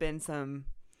definitely been some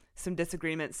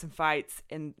disagreements, some fights,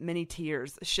 and many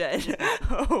tears shed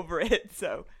over it.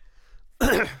 So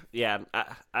yeah,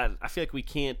 I feel like we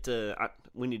can't,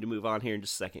 we need to move on here in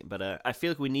just a second, but I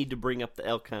feel like we need to bring up the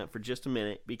elk hunt for just a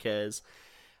minute because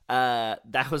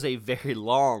that was a very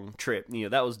long trip.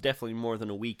 That was definitely more than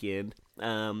a weekend.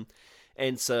 And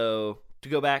so to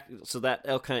go back, so that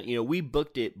elk hunt, we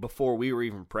booked it before we were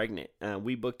even pregnant.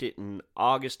 We booked it in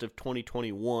August of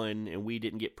 2021, and we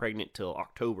didn't get pregnant till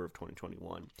October of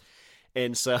 2021.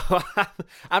 And so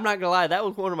I'm not gonna lie, that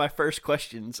was one of my first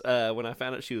questions when I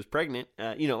found out she was pregnant.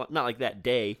 Not like that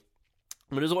day,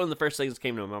 but it was one of the first things that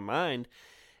came to my mind.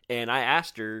 And I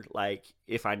asked her, like,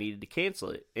 if I needed to cancel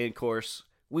it. And of course,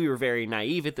 we were very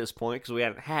naive at this point because we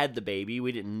hadn't had the baby.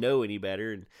 We didn't know any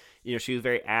better. And, she was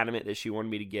very adamant that she wanted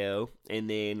me to go. And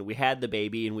then we had the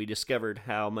baby and we discovered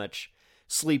how much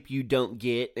sleep you don't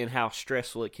get and how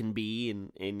stressful it can be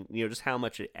and just how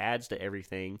much it adds to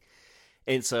everything.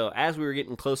 And so as we were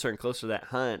getting closer and closer to that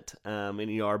hunt,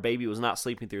 and our baby was not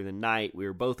sleeping through the night, we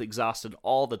were both exhausted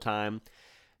all the time.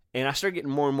 And I started getting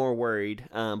more and more worried.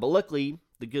 But luckily,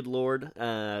 the good Lord,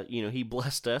 he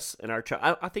blessed us. And our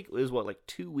child, I think it was, like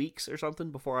 2 weeks or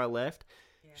something before I left.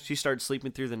 Yeah. She started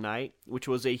sleeping through the night, which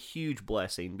was a huge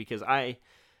blessing because I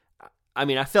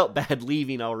felt bad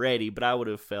leaving already, but I would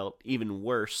have felt even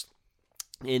worse.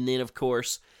 And then, of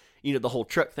course, the whole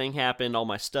truck thing happened. All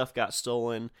my stuff got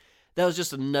stolen. That was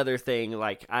just another thing.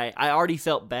 Like, I already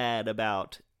felt bad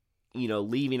about,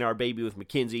 leaving our baby with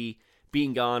Mackenzie,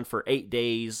 being gone for 8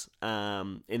 days,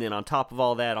 and then on top of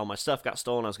all that, all my stuff got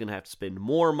stolen. I was going to have to spend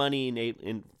more money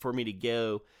for me to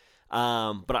go. But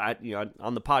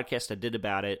on the podcast I did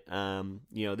about it,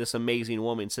 this amazing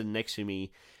woman sitting next to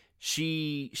me,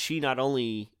 she not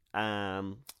only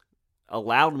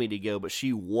allowed me to go, but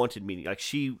she wanted me to. Like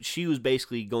she was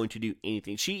basically going to do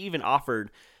anything. She even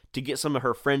offered to get some of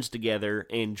her friends together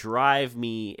and drive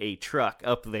me a truck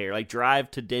up there, like drive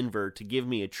to Denver to give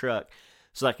me a truck,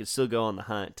 so I could still go on the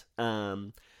hunt.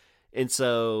 And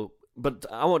so, but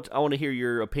I want to hear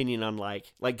your opinion on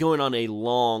like going on a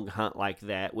long hunt like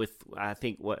that with, I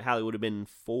think Hallie would have been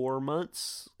 4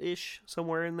 months ish,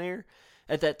 somewhere in there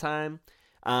at that time.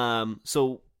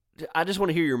 So I just want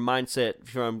to hear your mindset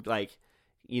from like,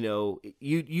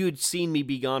 you had seen me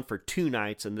be gone for 2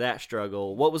 nights and that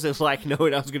struggle. What was it like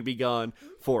knowing I was going to be gone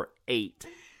for 8?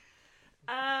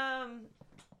 I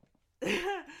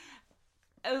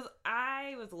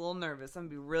was a little nervous. I'm gonna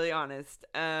be really honest.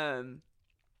 I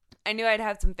knew I'd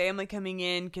have some family coming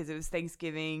in because it was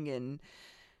Thanksgiving,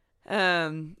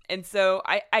 and so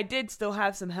I did still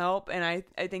have some help, and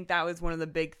I think that was one of the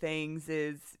big things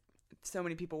is so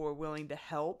many people were willing to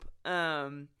help.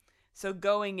 So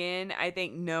going in, I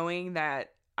think knowing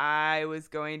that I was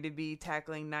going to be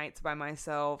tackling nights by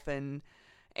myself and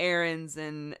errands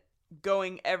and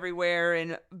going everywhere,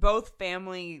 and both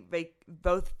family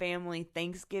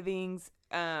Thanksgivings,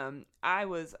 I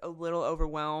was a little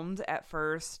overwhelmed at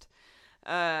first.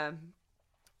 I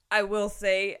will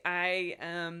say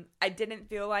I didn't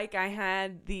feel like I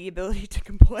had the ability to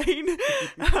complain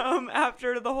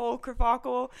after the whole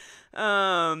kerfuffle,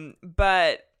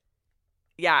 but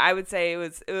yeah, I would say it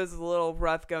was a little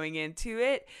rough going into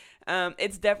it.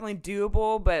 It's definitely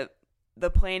doable, but the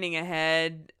planning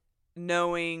ahead,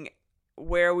 knowing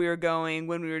where we were going,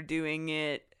 when we were doing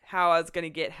it, how I was going to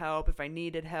get help if I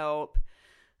needed help,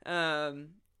 and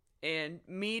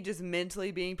me just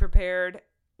mentally being prepared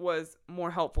was more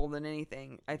helpful than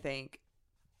anything, I think.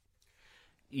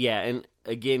 Yeah, and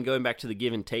again, going back to the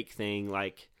give and take thing,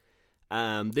 like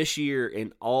this year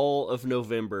in all of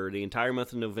November, the entire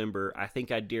month of November, I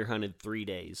think I deer hunted 3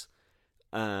 days,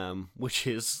 which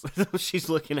is she's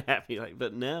looking at me like,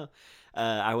 but no.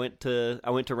 I went to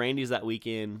Randy's that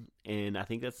weekend, and I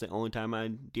think that's the only time I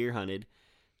deer hunted,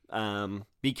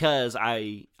 because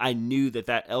I knew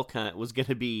that elk hunt was going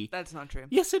to be. That's not true.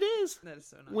 Yes, it is. That is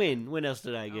so not true. When else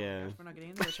did I go? Gosh, we're not getting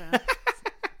into this right now.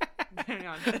 Hang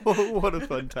on. What a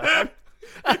fun time.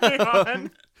 Hang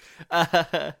on.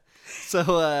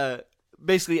 So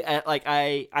basically,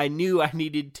 I knew I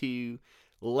needed to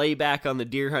lay back on the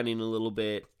deer hunting a little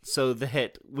bit so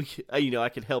that I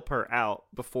could help her out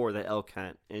before the elk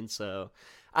hunt. And so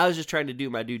I was just trying to do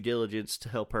my due diligence to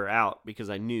help her out because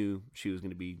I knew she was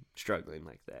going to be struggling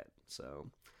like that. So,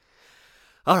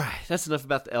 all right, that's enough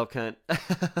about the elk hunt.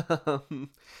 I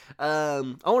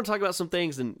want to talk about some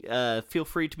things, and feel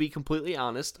free to be completely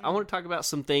honest. I want to talk about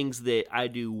some things that I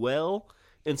do well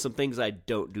and some things I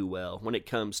don't do well when it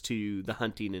comes to the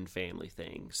hunting and family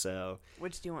thing. So,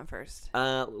 which do you want first?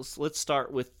 Let's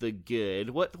start with the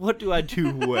good. What do I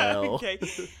do well? Okay.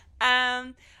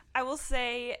 I will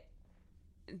say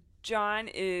John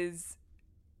is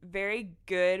very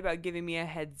good about giving me a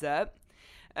heads up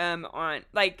on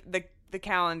like the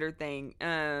calendar thing.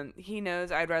 He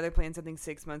knows I'd rather plan something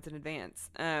 6 months in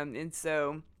advance. And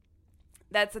so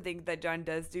that's the thing that John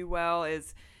does do well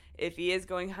is if he is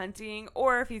going hunting,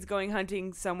 or if he's going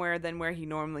hunting somewhere than where he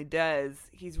normally does,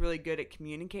 he's really good at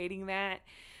communicating that.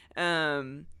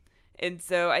 And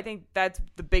so I think that's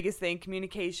the biggest thing,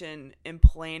 communication and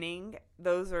planning.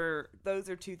 Those are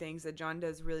 2 things that John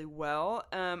does really well.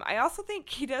 I also think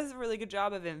he does a really good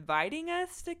job of inviting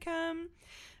us to come.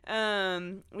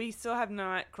 We still have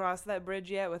not crossed that bridge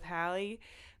yet with Hallie,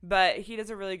 but he does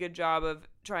a really good job of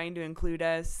trying to include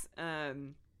us.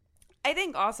 I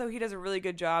think also he does a really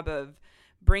good job of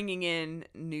bringing in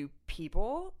new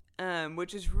people,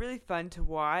 which is really fun to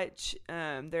watch.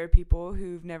 There are people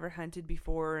who've never hunted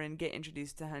before and get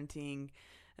introduced to hunting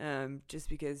just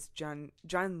because John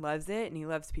loves it and he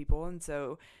loves people. And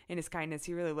so in his kindness,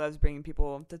 he really loves bringing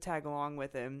people to tag along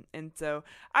with him. And so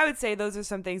I would say those are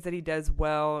some things that he does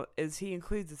well is he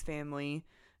includes his family.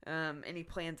 and he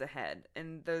plans ahead.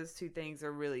 And those two things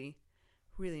are really,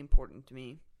 really important to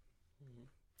me.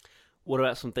 What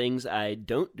about some things I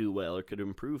don't do well or could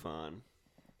improve on?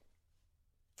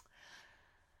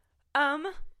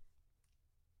 I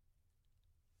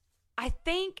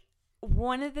think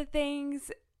one of the things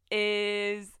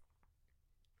is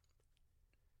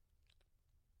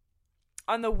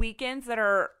on the weekends that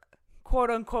are quote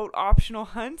unquote optional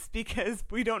hunts, because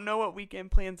we don't know what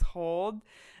weekend plans hold.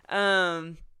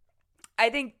 I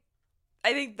think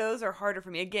those are harder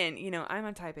for me. Again, I'm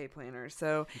a type A planner,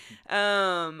 so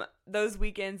those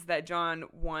weekends that John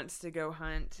wants to go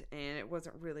hunt and it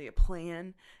wasn't really a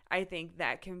plan, I think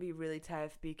that can be really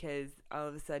tough, because all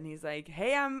of a sudden he's like,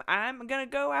 "Hey, I'm gonna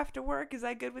go after work. Is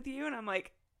that good with you?" And I'm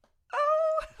like,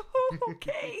 "Oh,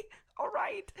 okay, all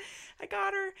right, I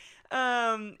got her."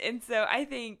 And so I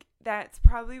think that's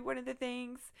probably one of the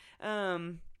things.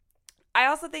 I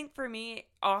also think for me,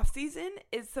 off season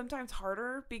is sometimes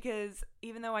harder, because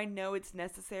even though I know it's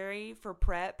necessary for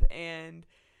prep and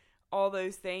all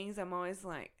those things, I'm always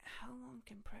like, how long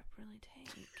can prep really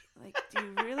take? Like, do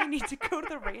you really need to go to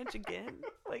the ranch again?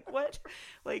 Like, what?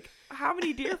 Like, how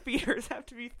many deer feeders have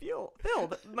to be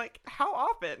filled? Like, how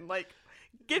often? Like,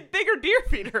 get bigger deer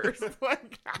feeders.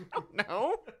 Like, I don't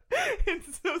know. And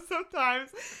so sometimes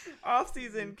off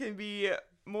season can be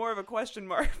more of a question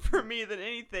mark for me than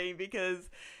anything, because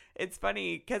it's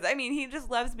funny, because he just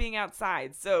loves being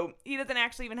outside, so he doesn't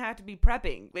actually even have to be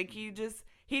prepping. Like,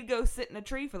 he'd go sit in a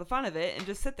tree for the fun of it and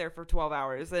just sit there for 12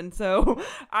 hours. And so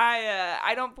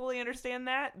I don't fully understand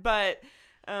that, but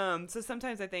so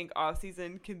sometimes I think off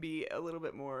season can be a little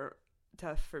bit more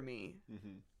tough for me.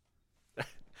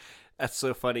 That's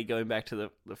so funny, going back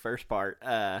to the first part.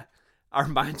 Our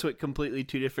minds went completely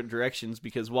two different directions,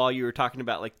 because while you were talking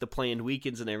about like the planned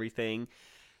weekends and everything,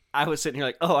 I was sitting here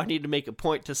like, oh, I need to make a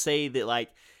point to say that, like,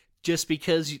 just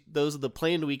because those are the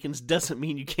planned weekends doesn't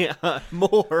mean you can't hunt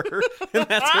more. And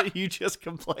that's what you just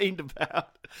complained about.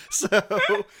 So,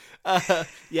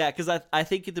 yeah, because I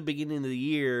think at the beginning of the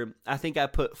year, I think I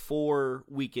put 4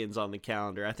 weekends on the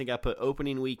calendar. I think I put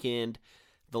opening weekend,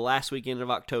 the last weekend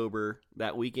of October,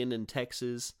 that weekend in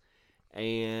Texas,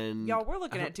 and Y'all, we're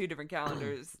looking at 2 different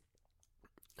calendars.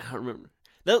 I don't remember.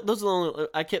 Those are the only,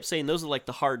 I kept saying those are like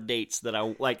the hard dates that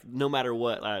I like. No matter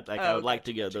what, I would like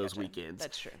to go those weekends.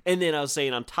 That's true. And then I was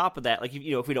saying on top of that, like,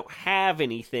 if we don't have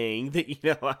anything,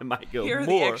 that I might go Here are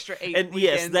more. The extra 8 and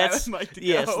weekends yes, I would like to go.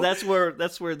 Yes,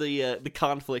 that's where the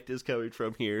conflict is coming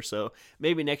from here. So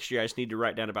maybe next year I just need to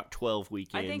write down about 12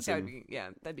 weekends. I think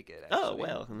that'd be good. Actually. Oh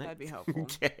well, that'd be helpful.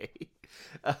 Okay.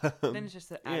 Then it's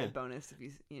just an added bonus if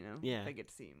if I get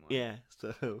to see you more. Yeah.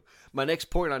 So my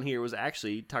next point on here was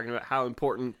actually talking about how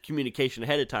important communication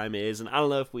ahead of time is, and I don't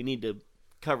know if we need to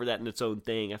cover that in its own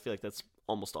thing. I feel like that's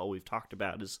almost all we've talked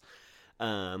about is,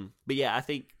 but yeah, I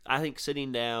think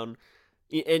sitting down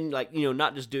and like,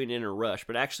 not just doing it in a rush,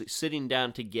 but actually sitting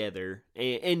down together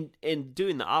and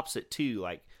doing the opposite too,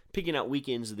 like picking out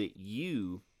weekends that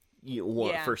you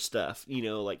want for stuff,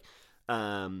 like,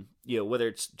 whether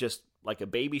it's just like a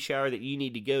baby shower that you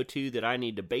need to go to that I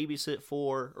need to babysit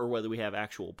for, or whether we have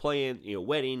actual plan,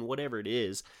 wedding, whatever it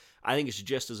is. I think it's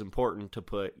just as important to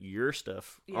put your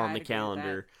stuff on the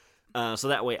calendar, so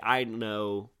that way I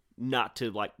know not to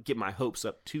like get my hopes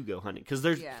up to go hunting. Because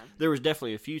there was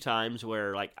definitely a few times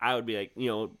where like I would be like,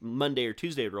 Monday or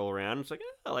Tuesday would roll around, and it's like,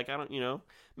 I don't,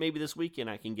 maybe this weekend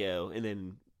I can go, and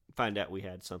then find out we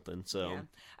had something. So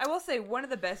I will say one of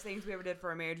the best things we ever did for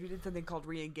our marriage, we did something called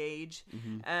Re-Engage.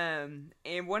 And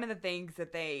one of the things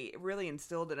that they really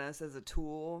instilled in us as a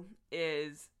tool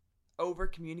is over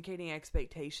communicating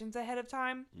expectations ahead of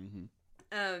time.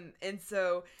 And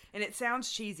it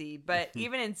sounds cheesy, but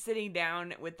even in sitting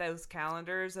down with those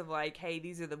calendars of like, hey,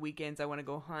 these are the weekends I want to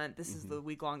go hunt, this is the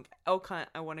week-long elk hunt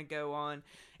I want to go on,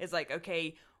 it's like,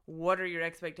 okay, what are your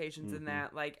expectations in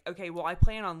that? Like, okay, well, I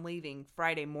plan on leaving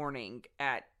Friday morning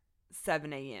at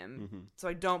 7 a.m. So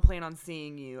I don't plan on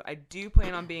seeing you. I do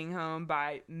plan on being home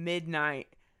by midnight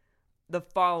the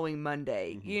following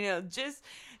Monday.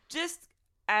 Just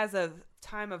as a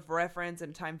time of reference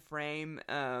and time frame.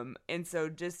 And so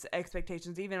just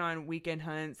expectations, even on weekend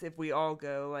hunts, if we all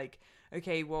go, like,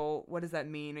 okay, well, what does that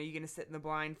mean? Are you going to sit in the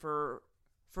blind for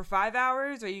 5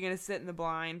 hours? Or are you going to sit in the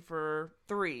blind for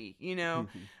 3,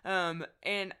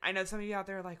 and I know some of you out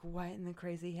there are like, what in the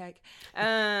crazy heck?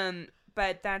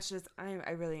 But that's just,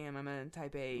 I really am. I'm a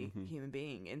type A human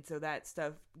being. And so that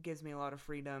stuff gives me a lot of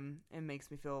freedom and makes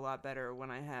me feel a lot better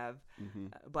when I have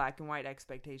black and white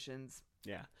expectations.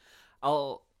 Yeah.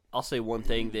 I'll say one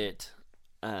thing that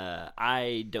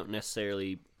I don't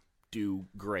necessarily do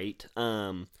great.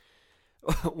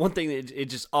 one thing that it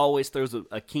just always throws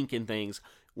a kink in things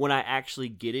when I actually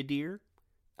get a deer.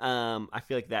 I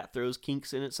feel like that throws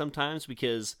kinks in it sometimes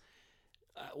because,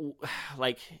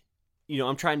 like, you know,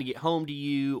 I'm trying to get home to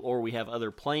you, or we have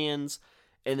other plans,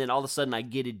 and then all of a sudden I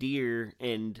get a deer,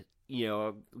 and you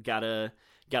know, gotta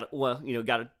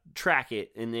track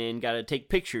it, and then gotta take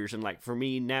pictures. And like for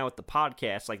me now with the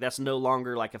podcast, like that's no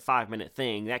longer like a 5-minute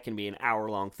thing. That can be an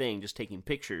hour-long thing, just taking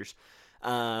pictures.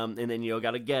 And then, you know,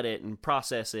 gotta get it and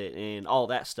process it and all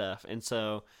that stuff. And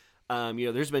so, you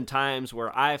know, there's been times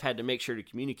where I've had to make sure to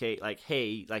communicate, like,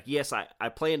 hey, like, yes, I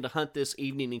plan to hunt this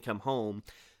evening and come home,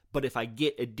 but if I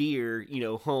get a deer, you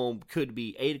know, home could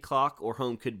be 8 o'clock or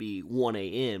home could be 1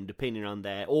 a.m., depending on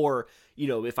that. Or, you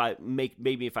know, if I make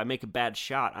a bad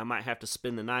shot, I might have to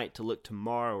spend the night to look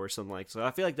tomorrow or something like that. So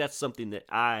I feel like that's something that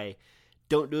I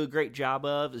don't do a great job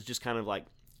of, is just kind of like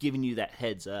giving you that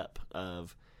heads up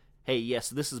of, hey, yes,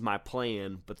 this is my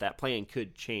plan, but that plan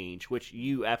could change, which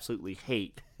you absolutely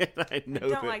hate. I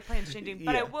don't like plans changing,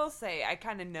 but Yeah. I will say I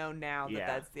kind of know now that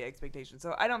that's the expectation.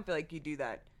 So I don't feel like you do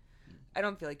that. I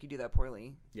don't feel like you do that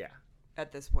poorly. Yeah.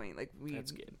 At this point, like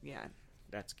That's good. Yeah.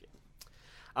 That's good.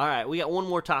 All right, we got one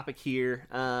more topic here.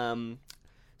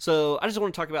 So I just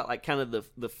want to talk about like kind of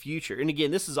the future. And again,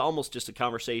 this is almost just a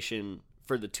conversation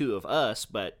for the two of us,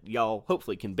 but y'all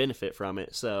hopefully can benefit from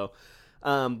it. So,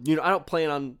 you know, I don't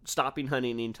plan on stopping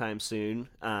hunting anytime soon.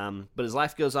 But as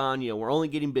life goes on, you know, we're only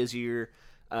getting busier.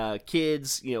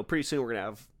 Kids, you know, pretty soon we're gonna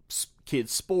have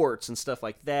kids sports and stuff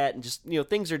like that, and just, you know,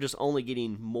 things are just only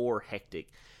getting more hectic.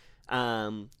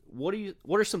 What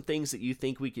are some things that you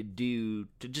think we could do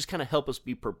to just kind of help us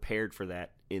be prepared for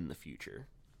that in the future?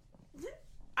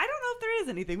 I don't know if there is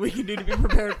anything we can do to be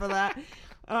prepared for that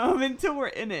until we're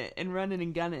in it and running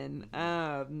and gunning.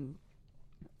 Man,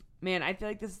 I feel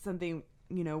like this is something,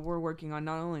 you know, we're working on,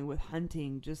 not only with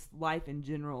hunting, just life in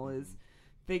general, is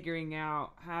figuring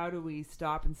out how do we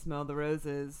stop and smell the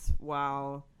roses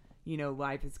while, you know,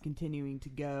 life is continuing to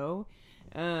go.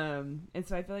 And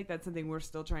so I feel like that's something we're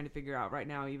still trying to figure out right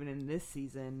now, even in this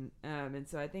season. And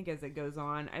so I think as it goes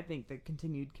on, I think the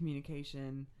continued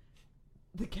communication,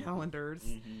 the calendars,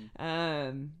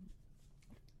 and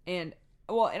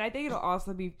I think it'll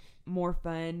also be more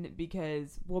fun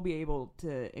because we'll be able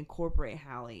to incorporate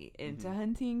Hallie into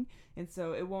hunting. And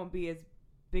so it won't be as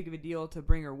big of a deal to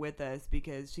bring her with us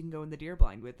because she can go in the deer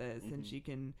blind with us and she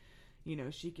can, you know,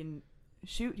 she can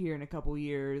shoot here in a couple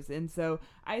years. And so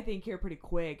I think here pretty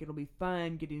quick it'll be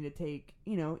fun getting to take,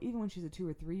 you know, even when she's a 2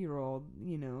 or 3 year old,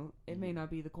 you know, it may not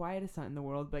be the quietest hunt in the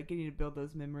world, but getting to build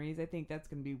those memories, I think that's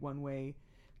going to be one way.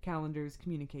 Calendars,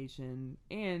 communication,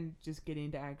 and just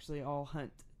getting to actually all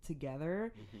hunt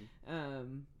together,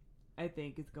 I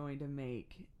think is going to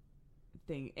make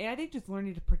thing. And I think just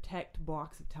learning to protect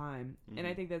blocks of time, and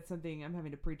I think that's something I'm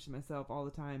having to preach to myself all the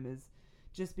time, is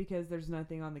just because there's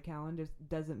nothing on the calendar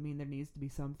doesn't mean there needs to be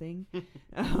something.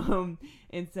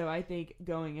 And so I think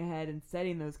going ahead and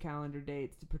setting those calendar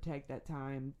dates to protect that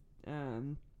time,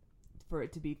 for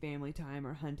it to be family time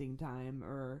or hunting time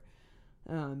or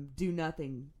do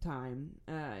nothing time.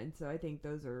 And so I think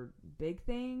those are big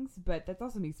things, but that's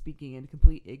also me speaking in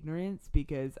complete ignorance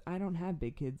because I don't have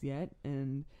big kids yet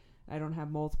and I don't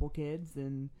have multiple kids,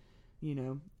 and, you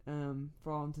know,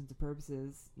 for all intents and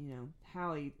purposes, you know,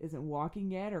 Hallie isn't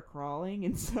walking yet or crawling.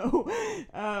 And so,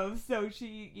 so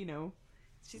she, you know,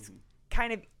 she's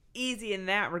kind of easy in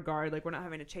that regard. Like, we're not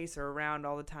having to chase her around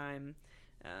all the time.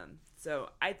 So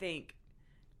I think,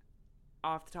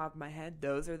 off the top of my head,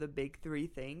 those are the big 3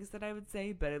 things that I would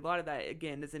say. But a lot of that,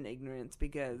 again, is in ignorance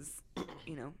because,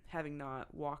 you know, having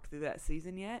not walked through that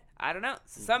season yet, I don't know.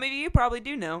 Some of you probably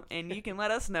do know, and you can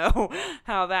let us know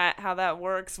how that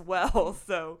works well.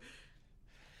 So,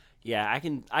 yeah, I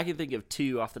can think of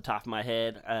 2 off the top of my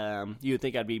head. You would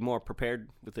think I'd be more prepared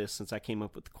with this since I came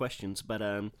up with the questions, but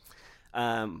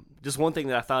just one thing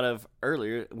that I thought of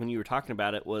earlier when you were talking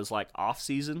about it was like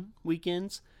off-season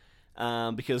weekends.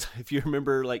 Because if you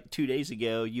remember, like 2 days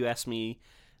ago, you asked me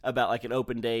about like an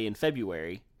open day in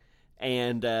February,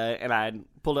 and I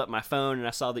pulled up my phone and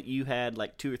I saw that you had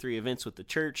like 2 or 3 events with the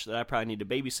church that I probably need to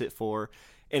babysit for.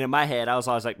 And in my head, I was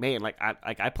always like, man,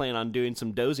 I plan on doing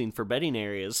some dozing for bedding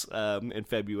areas in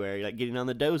February, like getting on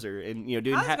the dozer and, you know,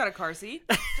 doing. I've got a car seat.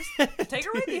 Just take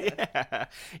her with you. Yeah.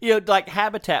 You know, like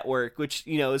habitat work, which,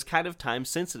 you know, is kind of time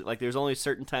sensitive. Like, there's only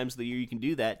certain times of the year you can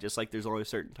do that, just like there's only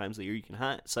certain times of the year you can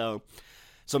hunt. So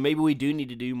maybe we do need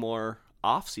to do more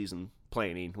off-season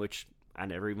planning, which I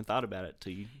never even thought about it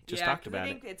till you just talked about it.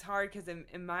 I think it's hard because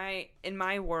in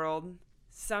my world,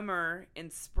 summer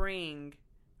and spring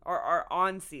are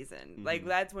on season. Like,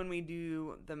 that's when we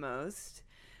do the most.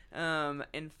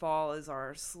 and fall is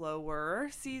our slower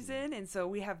season, and so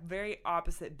we have very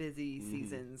opposite busy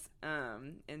seasons,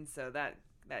 and so that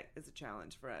is a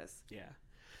challenge for us. Yeah.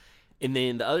 And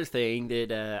then the other thing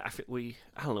that we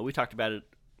talked about it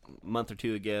a month or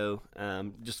two ago,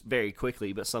 just very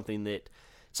quickly, but something that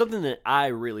I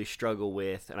really struggle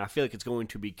with, and I feel like it's going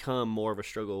to become more of a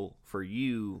struggle for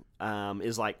you,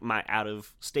 is like my out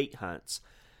of state hunts,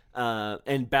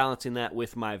 and balancing that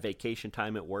with my vacation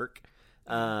time at work.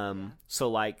 So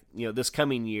like, this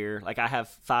coming year, like I have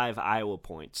 5 Iowa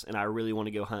points, and I really want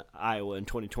to go hunt Iowa in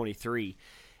 2023.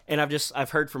 And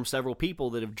I've heard from several people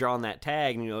that have drawn that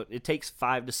tag, and, it takes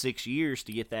 5 to 6 years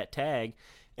to get that tag.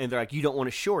 And they're like, you don't want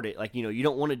to short it. Like, you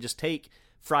don't want to just take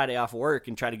Friday off work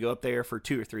and try to go up there for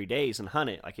 2 or 3 days and hunt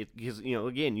it. Like, because,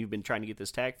 again, you've been trying to get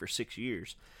this tag for 6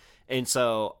 years. And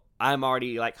so I'm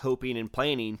already like hoping and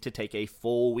planning to take a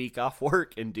full week off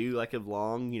work and do like a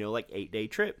long, like 8-day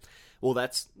trip. Well,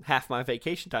 that's half my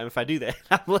vacation time if I do that.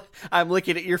 I'm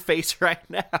looking at your face right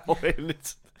now, and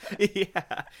it's,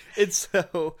 yeah. And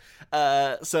so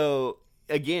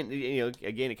again,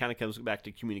 it kind of comes back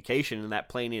to communication and that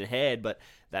planning ahead, but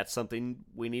that's something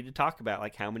we need to talk about.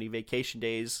 Like, how many vacation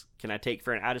days can I take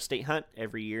for an out-of-state hunt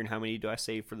every year, and how many do I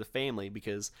save for the family?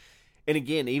 Because, and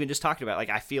again, even just talking about,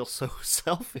 like, I feel so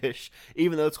selfish,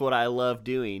 even though it's what I love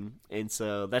doing. And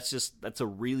so that's a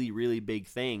really, really big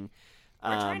thing.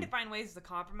 We're trying to find ways to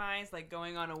compromise, like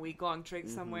going on a week-long trip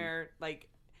somewhere, like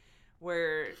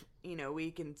where, we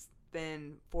can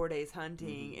spend 4 days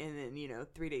hunting and then,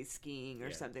 3 days skiing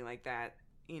or something like that,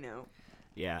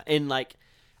 Yeah, and like,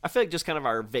 I feel like just kind of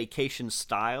our vacation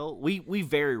style, we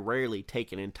very rarely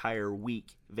take an entire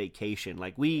week vacation.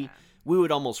 Like, we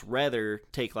would almost rather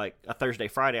take like a Thursday,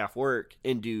 Friday off work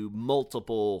and do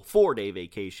multiple 4-day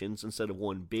vacations instead of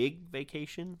one big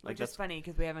vacation. Like, Which is funny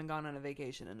because we haven't gone on a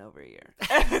vacation in over a year.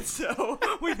 So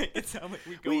we make it sound like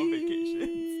we go on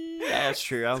vacations. Yeah, that's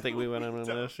true. I don't think we went on one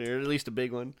last year, at least a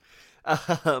big one.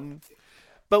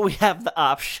 But we have the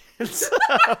options.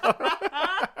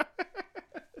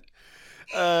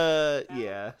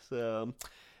 Yeah. So,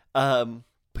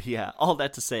 but yeah, all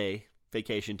that to say,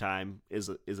 vacation time is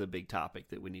a big topic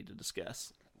that we need to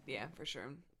discuss. Yeah, for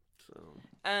sure. So,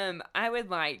 I would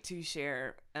like to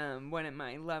share one of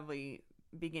my lovely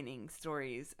beginning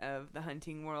stories of the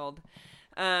hunting world.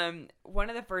 One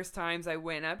of the first times I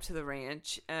went up to the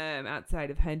ranch outside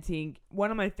of hunting,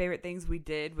 one of my favorite things we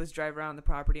did was drive around the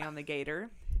property on the Gator.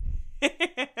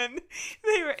 And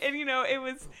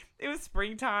it was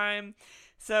springtime,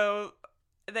 so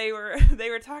they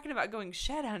were talking about going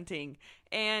shed hunting.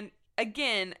 And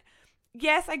again,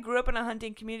 yes, I grew up in a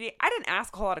hunting community. I didn't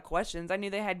ask a whole lot of questions. I knew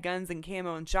they had guns and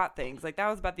camo and shot things. Like, that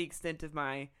was about the extent of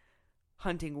my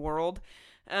hunting world.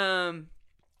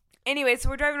 Anyway, so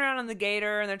we're driving around on the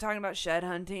Gator, and they're talking about shed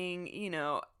hunting.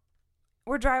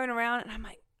 We're driving around, and I'm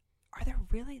like, are there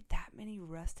really that many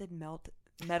rusted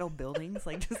metal buildings,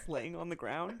 like, just laying on the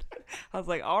ground? I was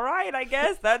like, all right, I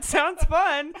guess that sounds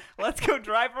fun. Let's go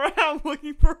drive around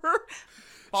looking for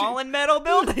fallen metal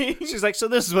buildings. She's like, so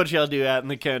this is what y'all do out in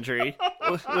the country.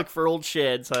 Look for old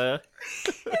sheds, huh?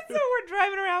 And so we're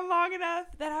driving around long enough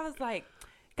that I was like,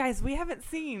 guys, we haven't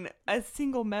seen a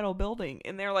single metal building.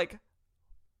 And they're like,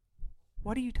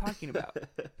 what are you talking about?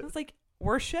 I was like,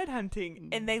 we're shed hunting.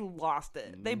 And they lost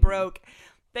it. They broke.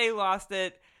 They lost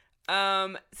it.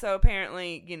 So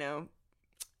apparently,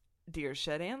 deer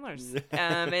shed antlers.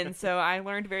 And so I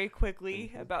learned very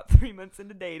quickly, about 3 months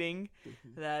into dating,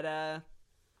 that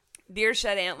deer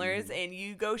shed antlers, and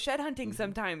you go shed hunting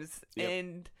sometimes,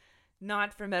 and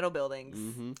not for metal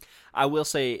buildings. I will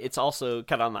say it's also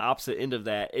kind of on the opposite end of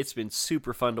that. It's been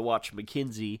super fun to watch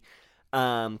Mackenzie.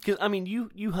 Because, I mean,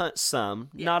 you hunt some,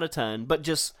 not a ton, but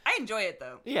just... I enjoy it,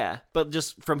 though. Yeah, but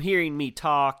just from hearing me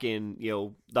talk and,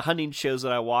 the hunting shows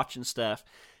that I watch and stuff,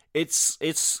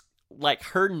 it's like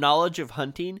her knowledge of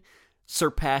hunting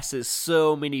surpasses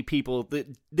so many people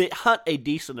that hunt a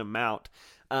decent amount.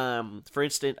 For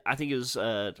instance, I think it was,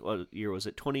 what year was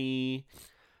it,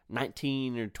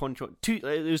 2019 or 2020?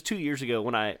 It was 2 years ago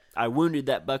when I wounded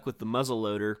that buck with the muzzle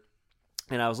loader,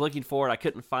 and I was looking for it. I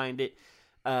couldn't find it.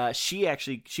 She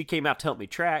came out to help me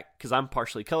track, because I'm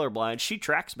partially colorblind. She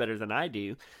tracks better than I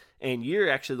do, and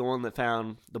you're actually the one that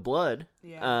found the blood.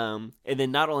 Yeah. And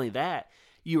then not only that,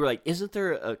 you were like, isn't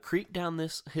there a creek down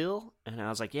this hill? And I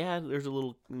was like, yeah, there's a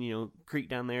little, creek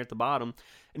down there at the bottom.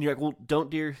 And you're like, well, don't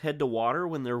deer head to water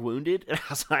when they're wounded? And I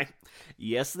was like,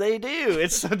 yes, they do.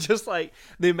 It's just like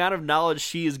the amount of knowledge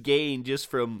she has gained just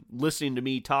from listening to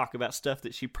me talk about stuff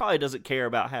that she probably doesn't care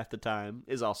about half the time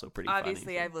is also pretty funny.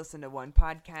 Obviously, I've listened to one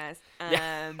podcast.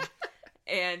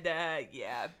 And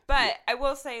yeah, but I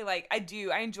will say, like, I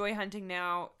enjoy hunting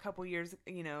now. A couple years,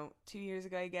 2 years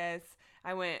ago, I guess,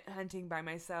 I went hunting by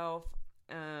myself,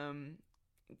 and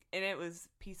it was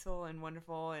peaceful and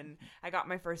wonderful, and I got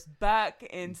my first buck,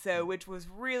 and so, which was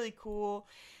really cool.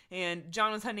 And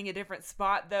John was hunting a different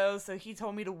spot though, so he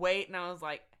told me to wait, and I was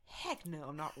like, heck no,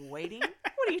 I'm not waiting.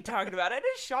 What are you talking about? I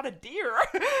just shot a deer.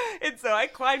 And so I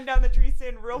climbed down the tree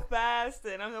stand real fast,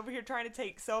 and I'm over here trying to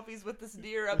take selfies with this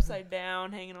deer upside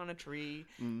down, hanging on a tree.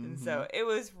 Mm-hmm. And so it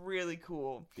was really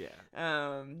cool.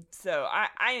 Yeah. So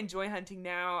I enjoy hunting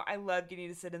now. I love getting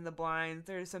to sit in the blinds.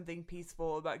 There's something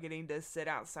peaceful about getting to sit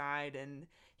outside and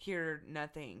hear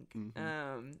nothing.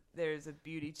 Mm-hmm. There's a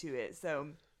beauty to it. So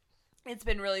it's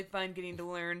been really fun getting to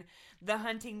learn the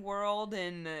hunting world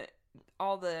and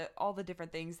all the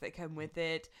different things that come with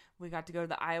it. We got to go to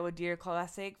the Iowa Deer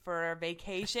Classic for our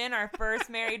vacation, our first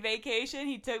married vacation.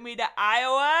 He took me to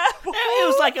Iowa. It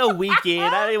was like a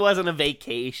weekend. It wasn't a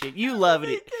vacation. You loved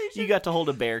it. You got to hold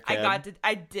a bear cub.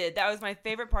 I did. That was my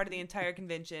favorite part of the entire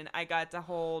convention. I got to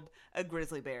hold a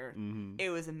grizzly bear. Mm-hmm. It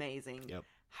was amazing. Yep.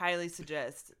 Highly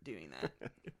suggest doing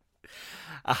that.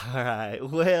 All right.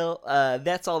 Well,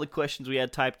 that's all the questions we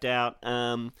had typed out.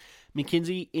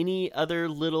 Mackenzie, any other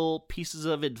little pieces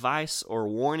of advice or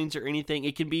warnings or anything?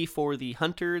 It can be for the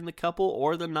hunter in the couple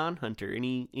or the non-hunter.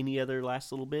 Any other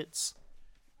last little bits?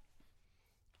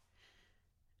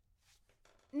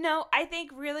 No, I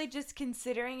think really just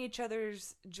considering each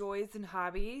other's joys and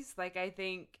hobbies. Like, I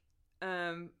think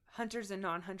hunters and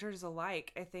non-hunters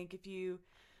alike, I think if you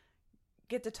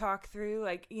get to talk through,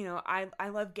 like, I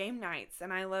love game nights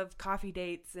and I love coffee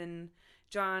dates, and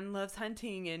John loves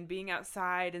hunting and being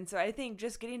outside. And so I think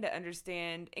just getting to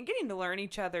understand and getting to learn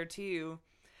each other too.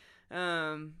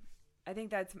 I think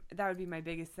that would be my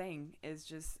biggest thing, is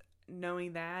just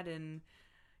knowing that and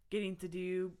getting to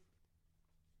do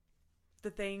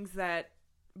the things that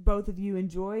both of you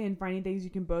enjoy and finding things you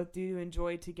can both do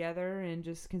enjoy together, and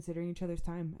just considering each other's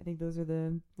time. I think those are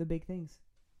the big things.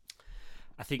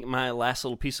 I think my last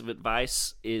little piece of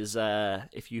advice is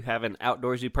if you have an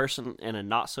outdoorsy person and a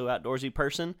not so outdoorsy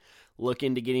person, look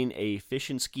into getting a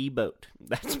fish and ski boat.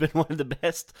 That's been one of the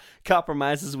best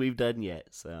compromises we've done yet.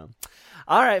 So,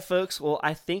 all right, folks. Well,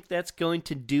 I think that's going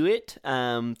to do it.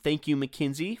 Thank you,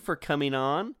 Mackenzie, for coming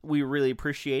on. We really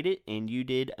appreciate it, and you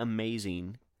did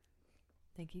amazing.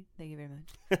 Thank you. Thank you very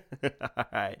much. All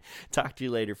right. Talk to you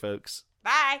later, folks.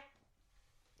 Bye.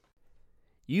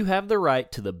 You have the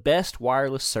right to the best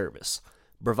wireless service.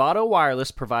 Bravado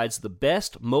Wireless provides the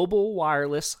best mobile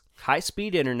wireless,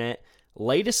 high-speed internet,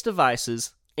 latest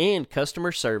devices, and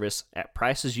customer service at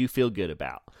prices you feel good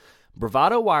about.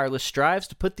 Bravado Wireless strives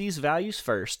to put these values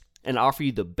first and offer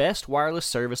you the best wireless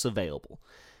service available.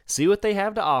 See what they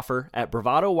have to offer at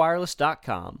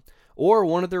bravadowireless.com or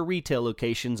one of their retail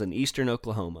locations in eastern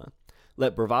Oklahoma.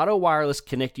 Let Bravado Wireless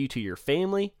connect you to your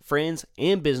family, friends,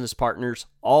 and business partners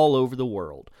all over the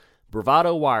world.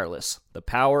 Bravado Wireless, the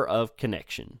power of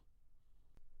connection.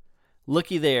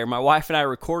 Looky there, my wife and I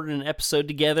recorded an episode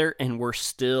together, and we're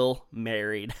still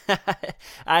married.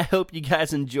 I hope you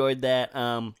guys enjoyed that.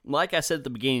 Like I said at the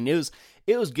beginning,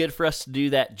 it was good for us to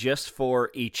do that just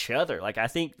for each other. Like, I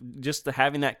think just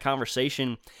having that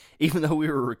conversation, even though we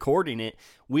were recording it,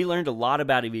 we learned a lot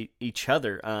about each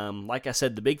other. Like I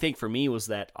said, the big thing for me was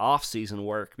that off-season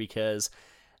work, because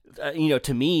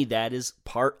to me, that is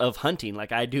part of hunting.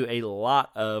 Like, I do a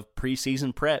lot of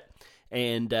preseason prep.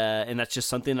 And that's just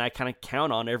something that I kind of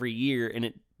count on every year. And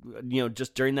it,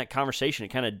 just during that conversation, it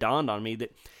kind of dawned on me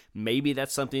that maybe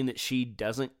that's something that she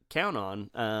doesn't count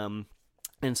on.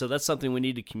 And so that's something we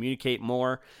need to communicate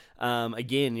more.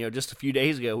 Again, just a few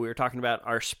days ago, we were talking about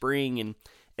our spring,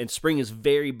 and spring is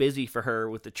very busy for her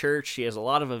with the church. She has a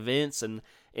lot of events, and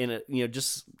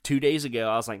just 2 days ago,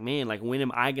 I was like, man, like, when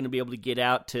am I going to be able to get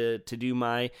out to do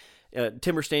my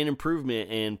timber stand improvement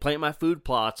and plant my food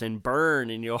plots and burn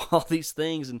and all these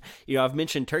things. And I've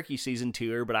mentioned turkey season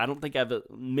to her, but I don't think I've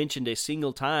mentioned a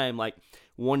single time like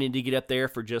wanting to get up there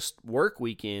for just work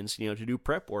weekends, to do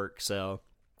prep work. So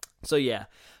yeah,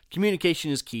 communication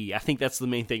is key. I think that's the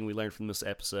main thing we learned from this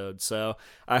episode. So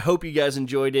I hope you guys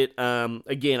enjoyed it.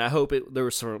 Again, I hope there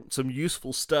was some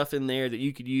useful stuff in there that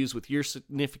you could use with your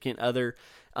significant other.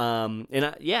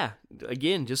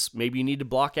 Again, just maybe you need to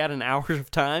block out an hour of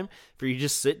time for you to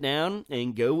just sit down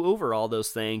and go over all those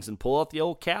things and pull out the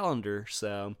old calendar.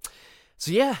 So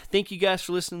yeah, thank you guys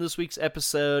for listening to this week's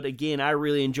episode. Again, I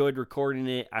really enjoyed recording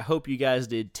it. I hope you guys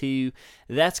did too.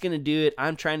 That's going to do it.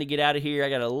 I'm trying to get out of here. I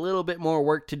got a little bit more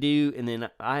work to do, and then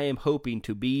I am hoping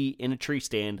to be in a tree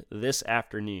stand this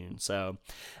afternoon. So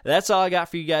that's all I got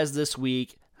for you guys this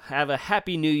week. Have a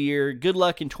happy new year. Good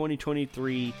luck in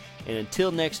 2023. And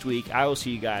until next week, I will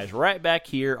see you guys right back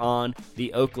here on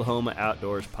the Oklahoma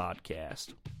Outdoors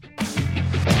Podcast.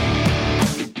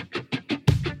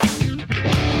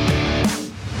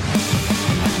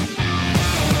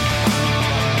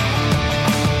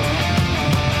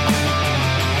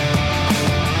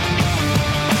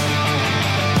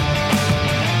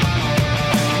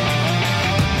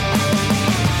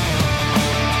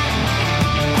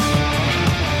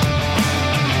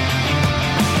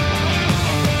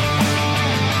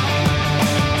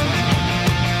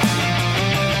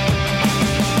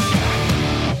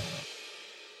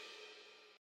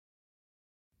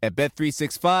 At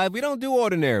Bet365, we don't do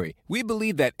ordinary. We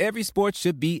believe that every sport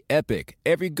should be epic.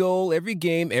 Every goal, every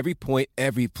game, every point,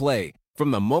 every play. From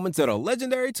the moments that are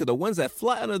legendary to the ones that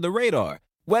fly under the radar.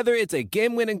 Whether it's a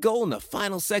game-winning goal in the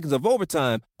final seconds of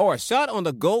overtime or a shot on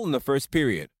the goal in the first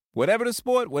period. Whatever the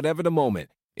sport, whatever the moment.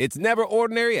 It's never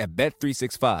ordinary at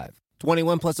Bet365.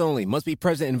 21 plus only. Must be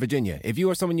present in Virginia. If you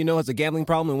or someone you know has a gambling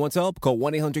problem and wants help, call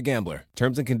 1-800-GAMBLER.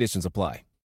 Terms and conditions apply.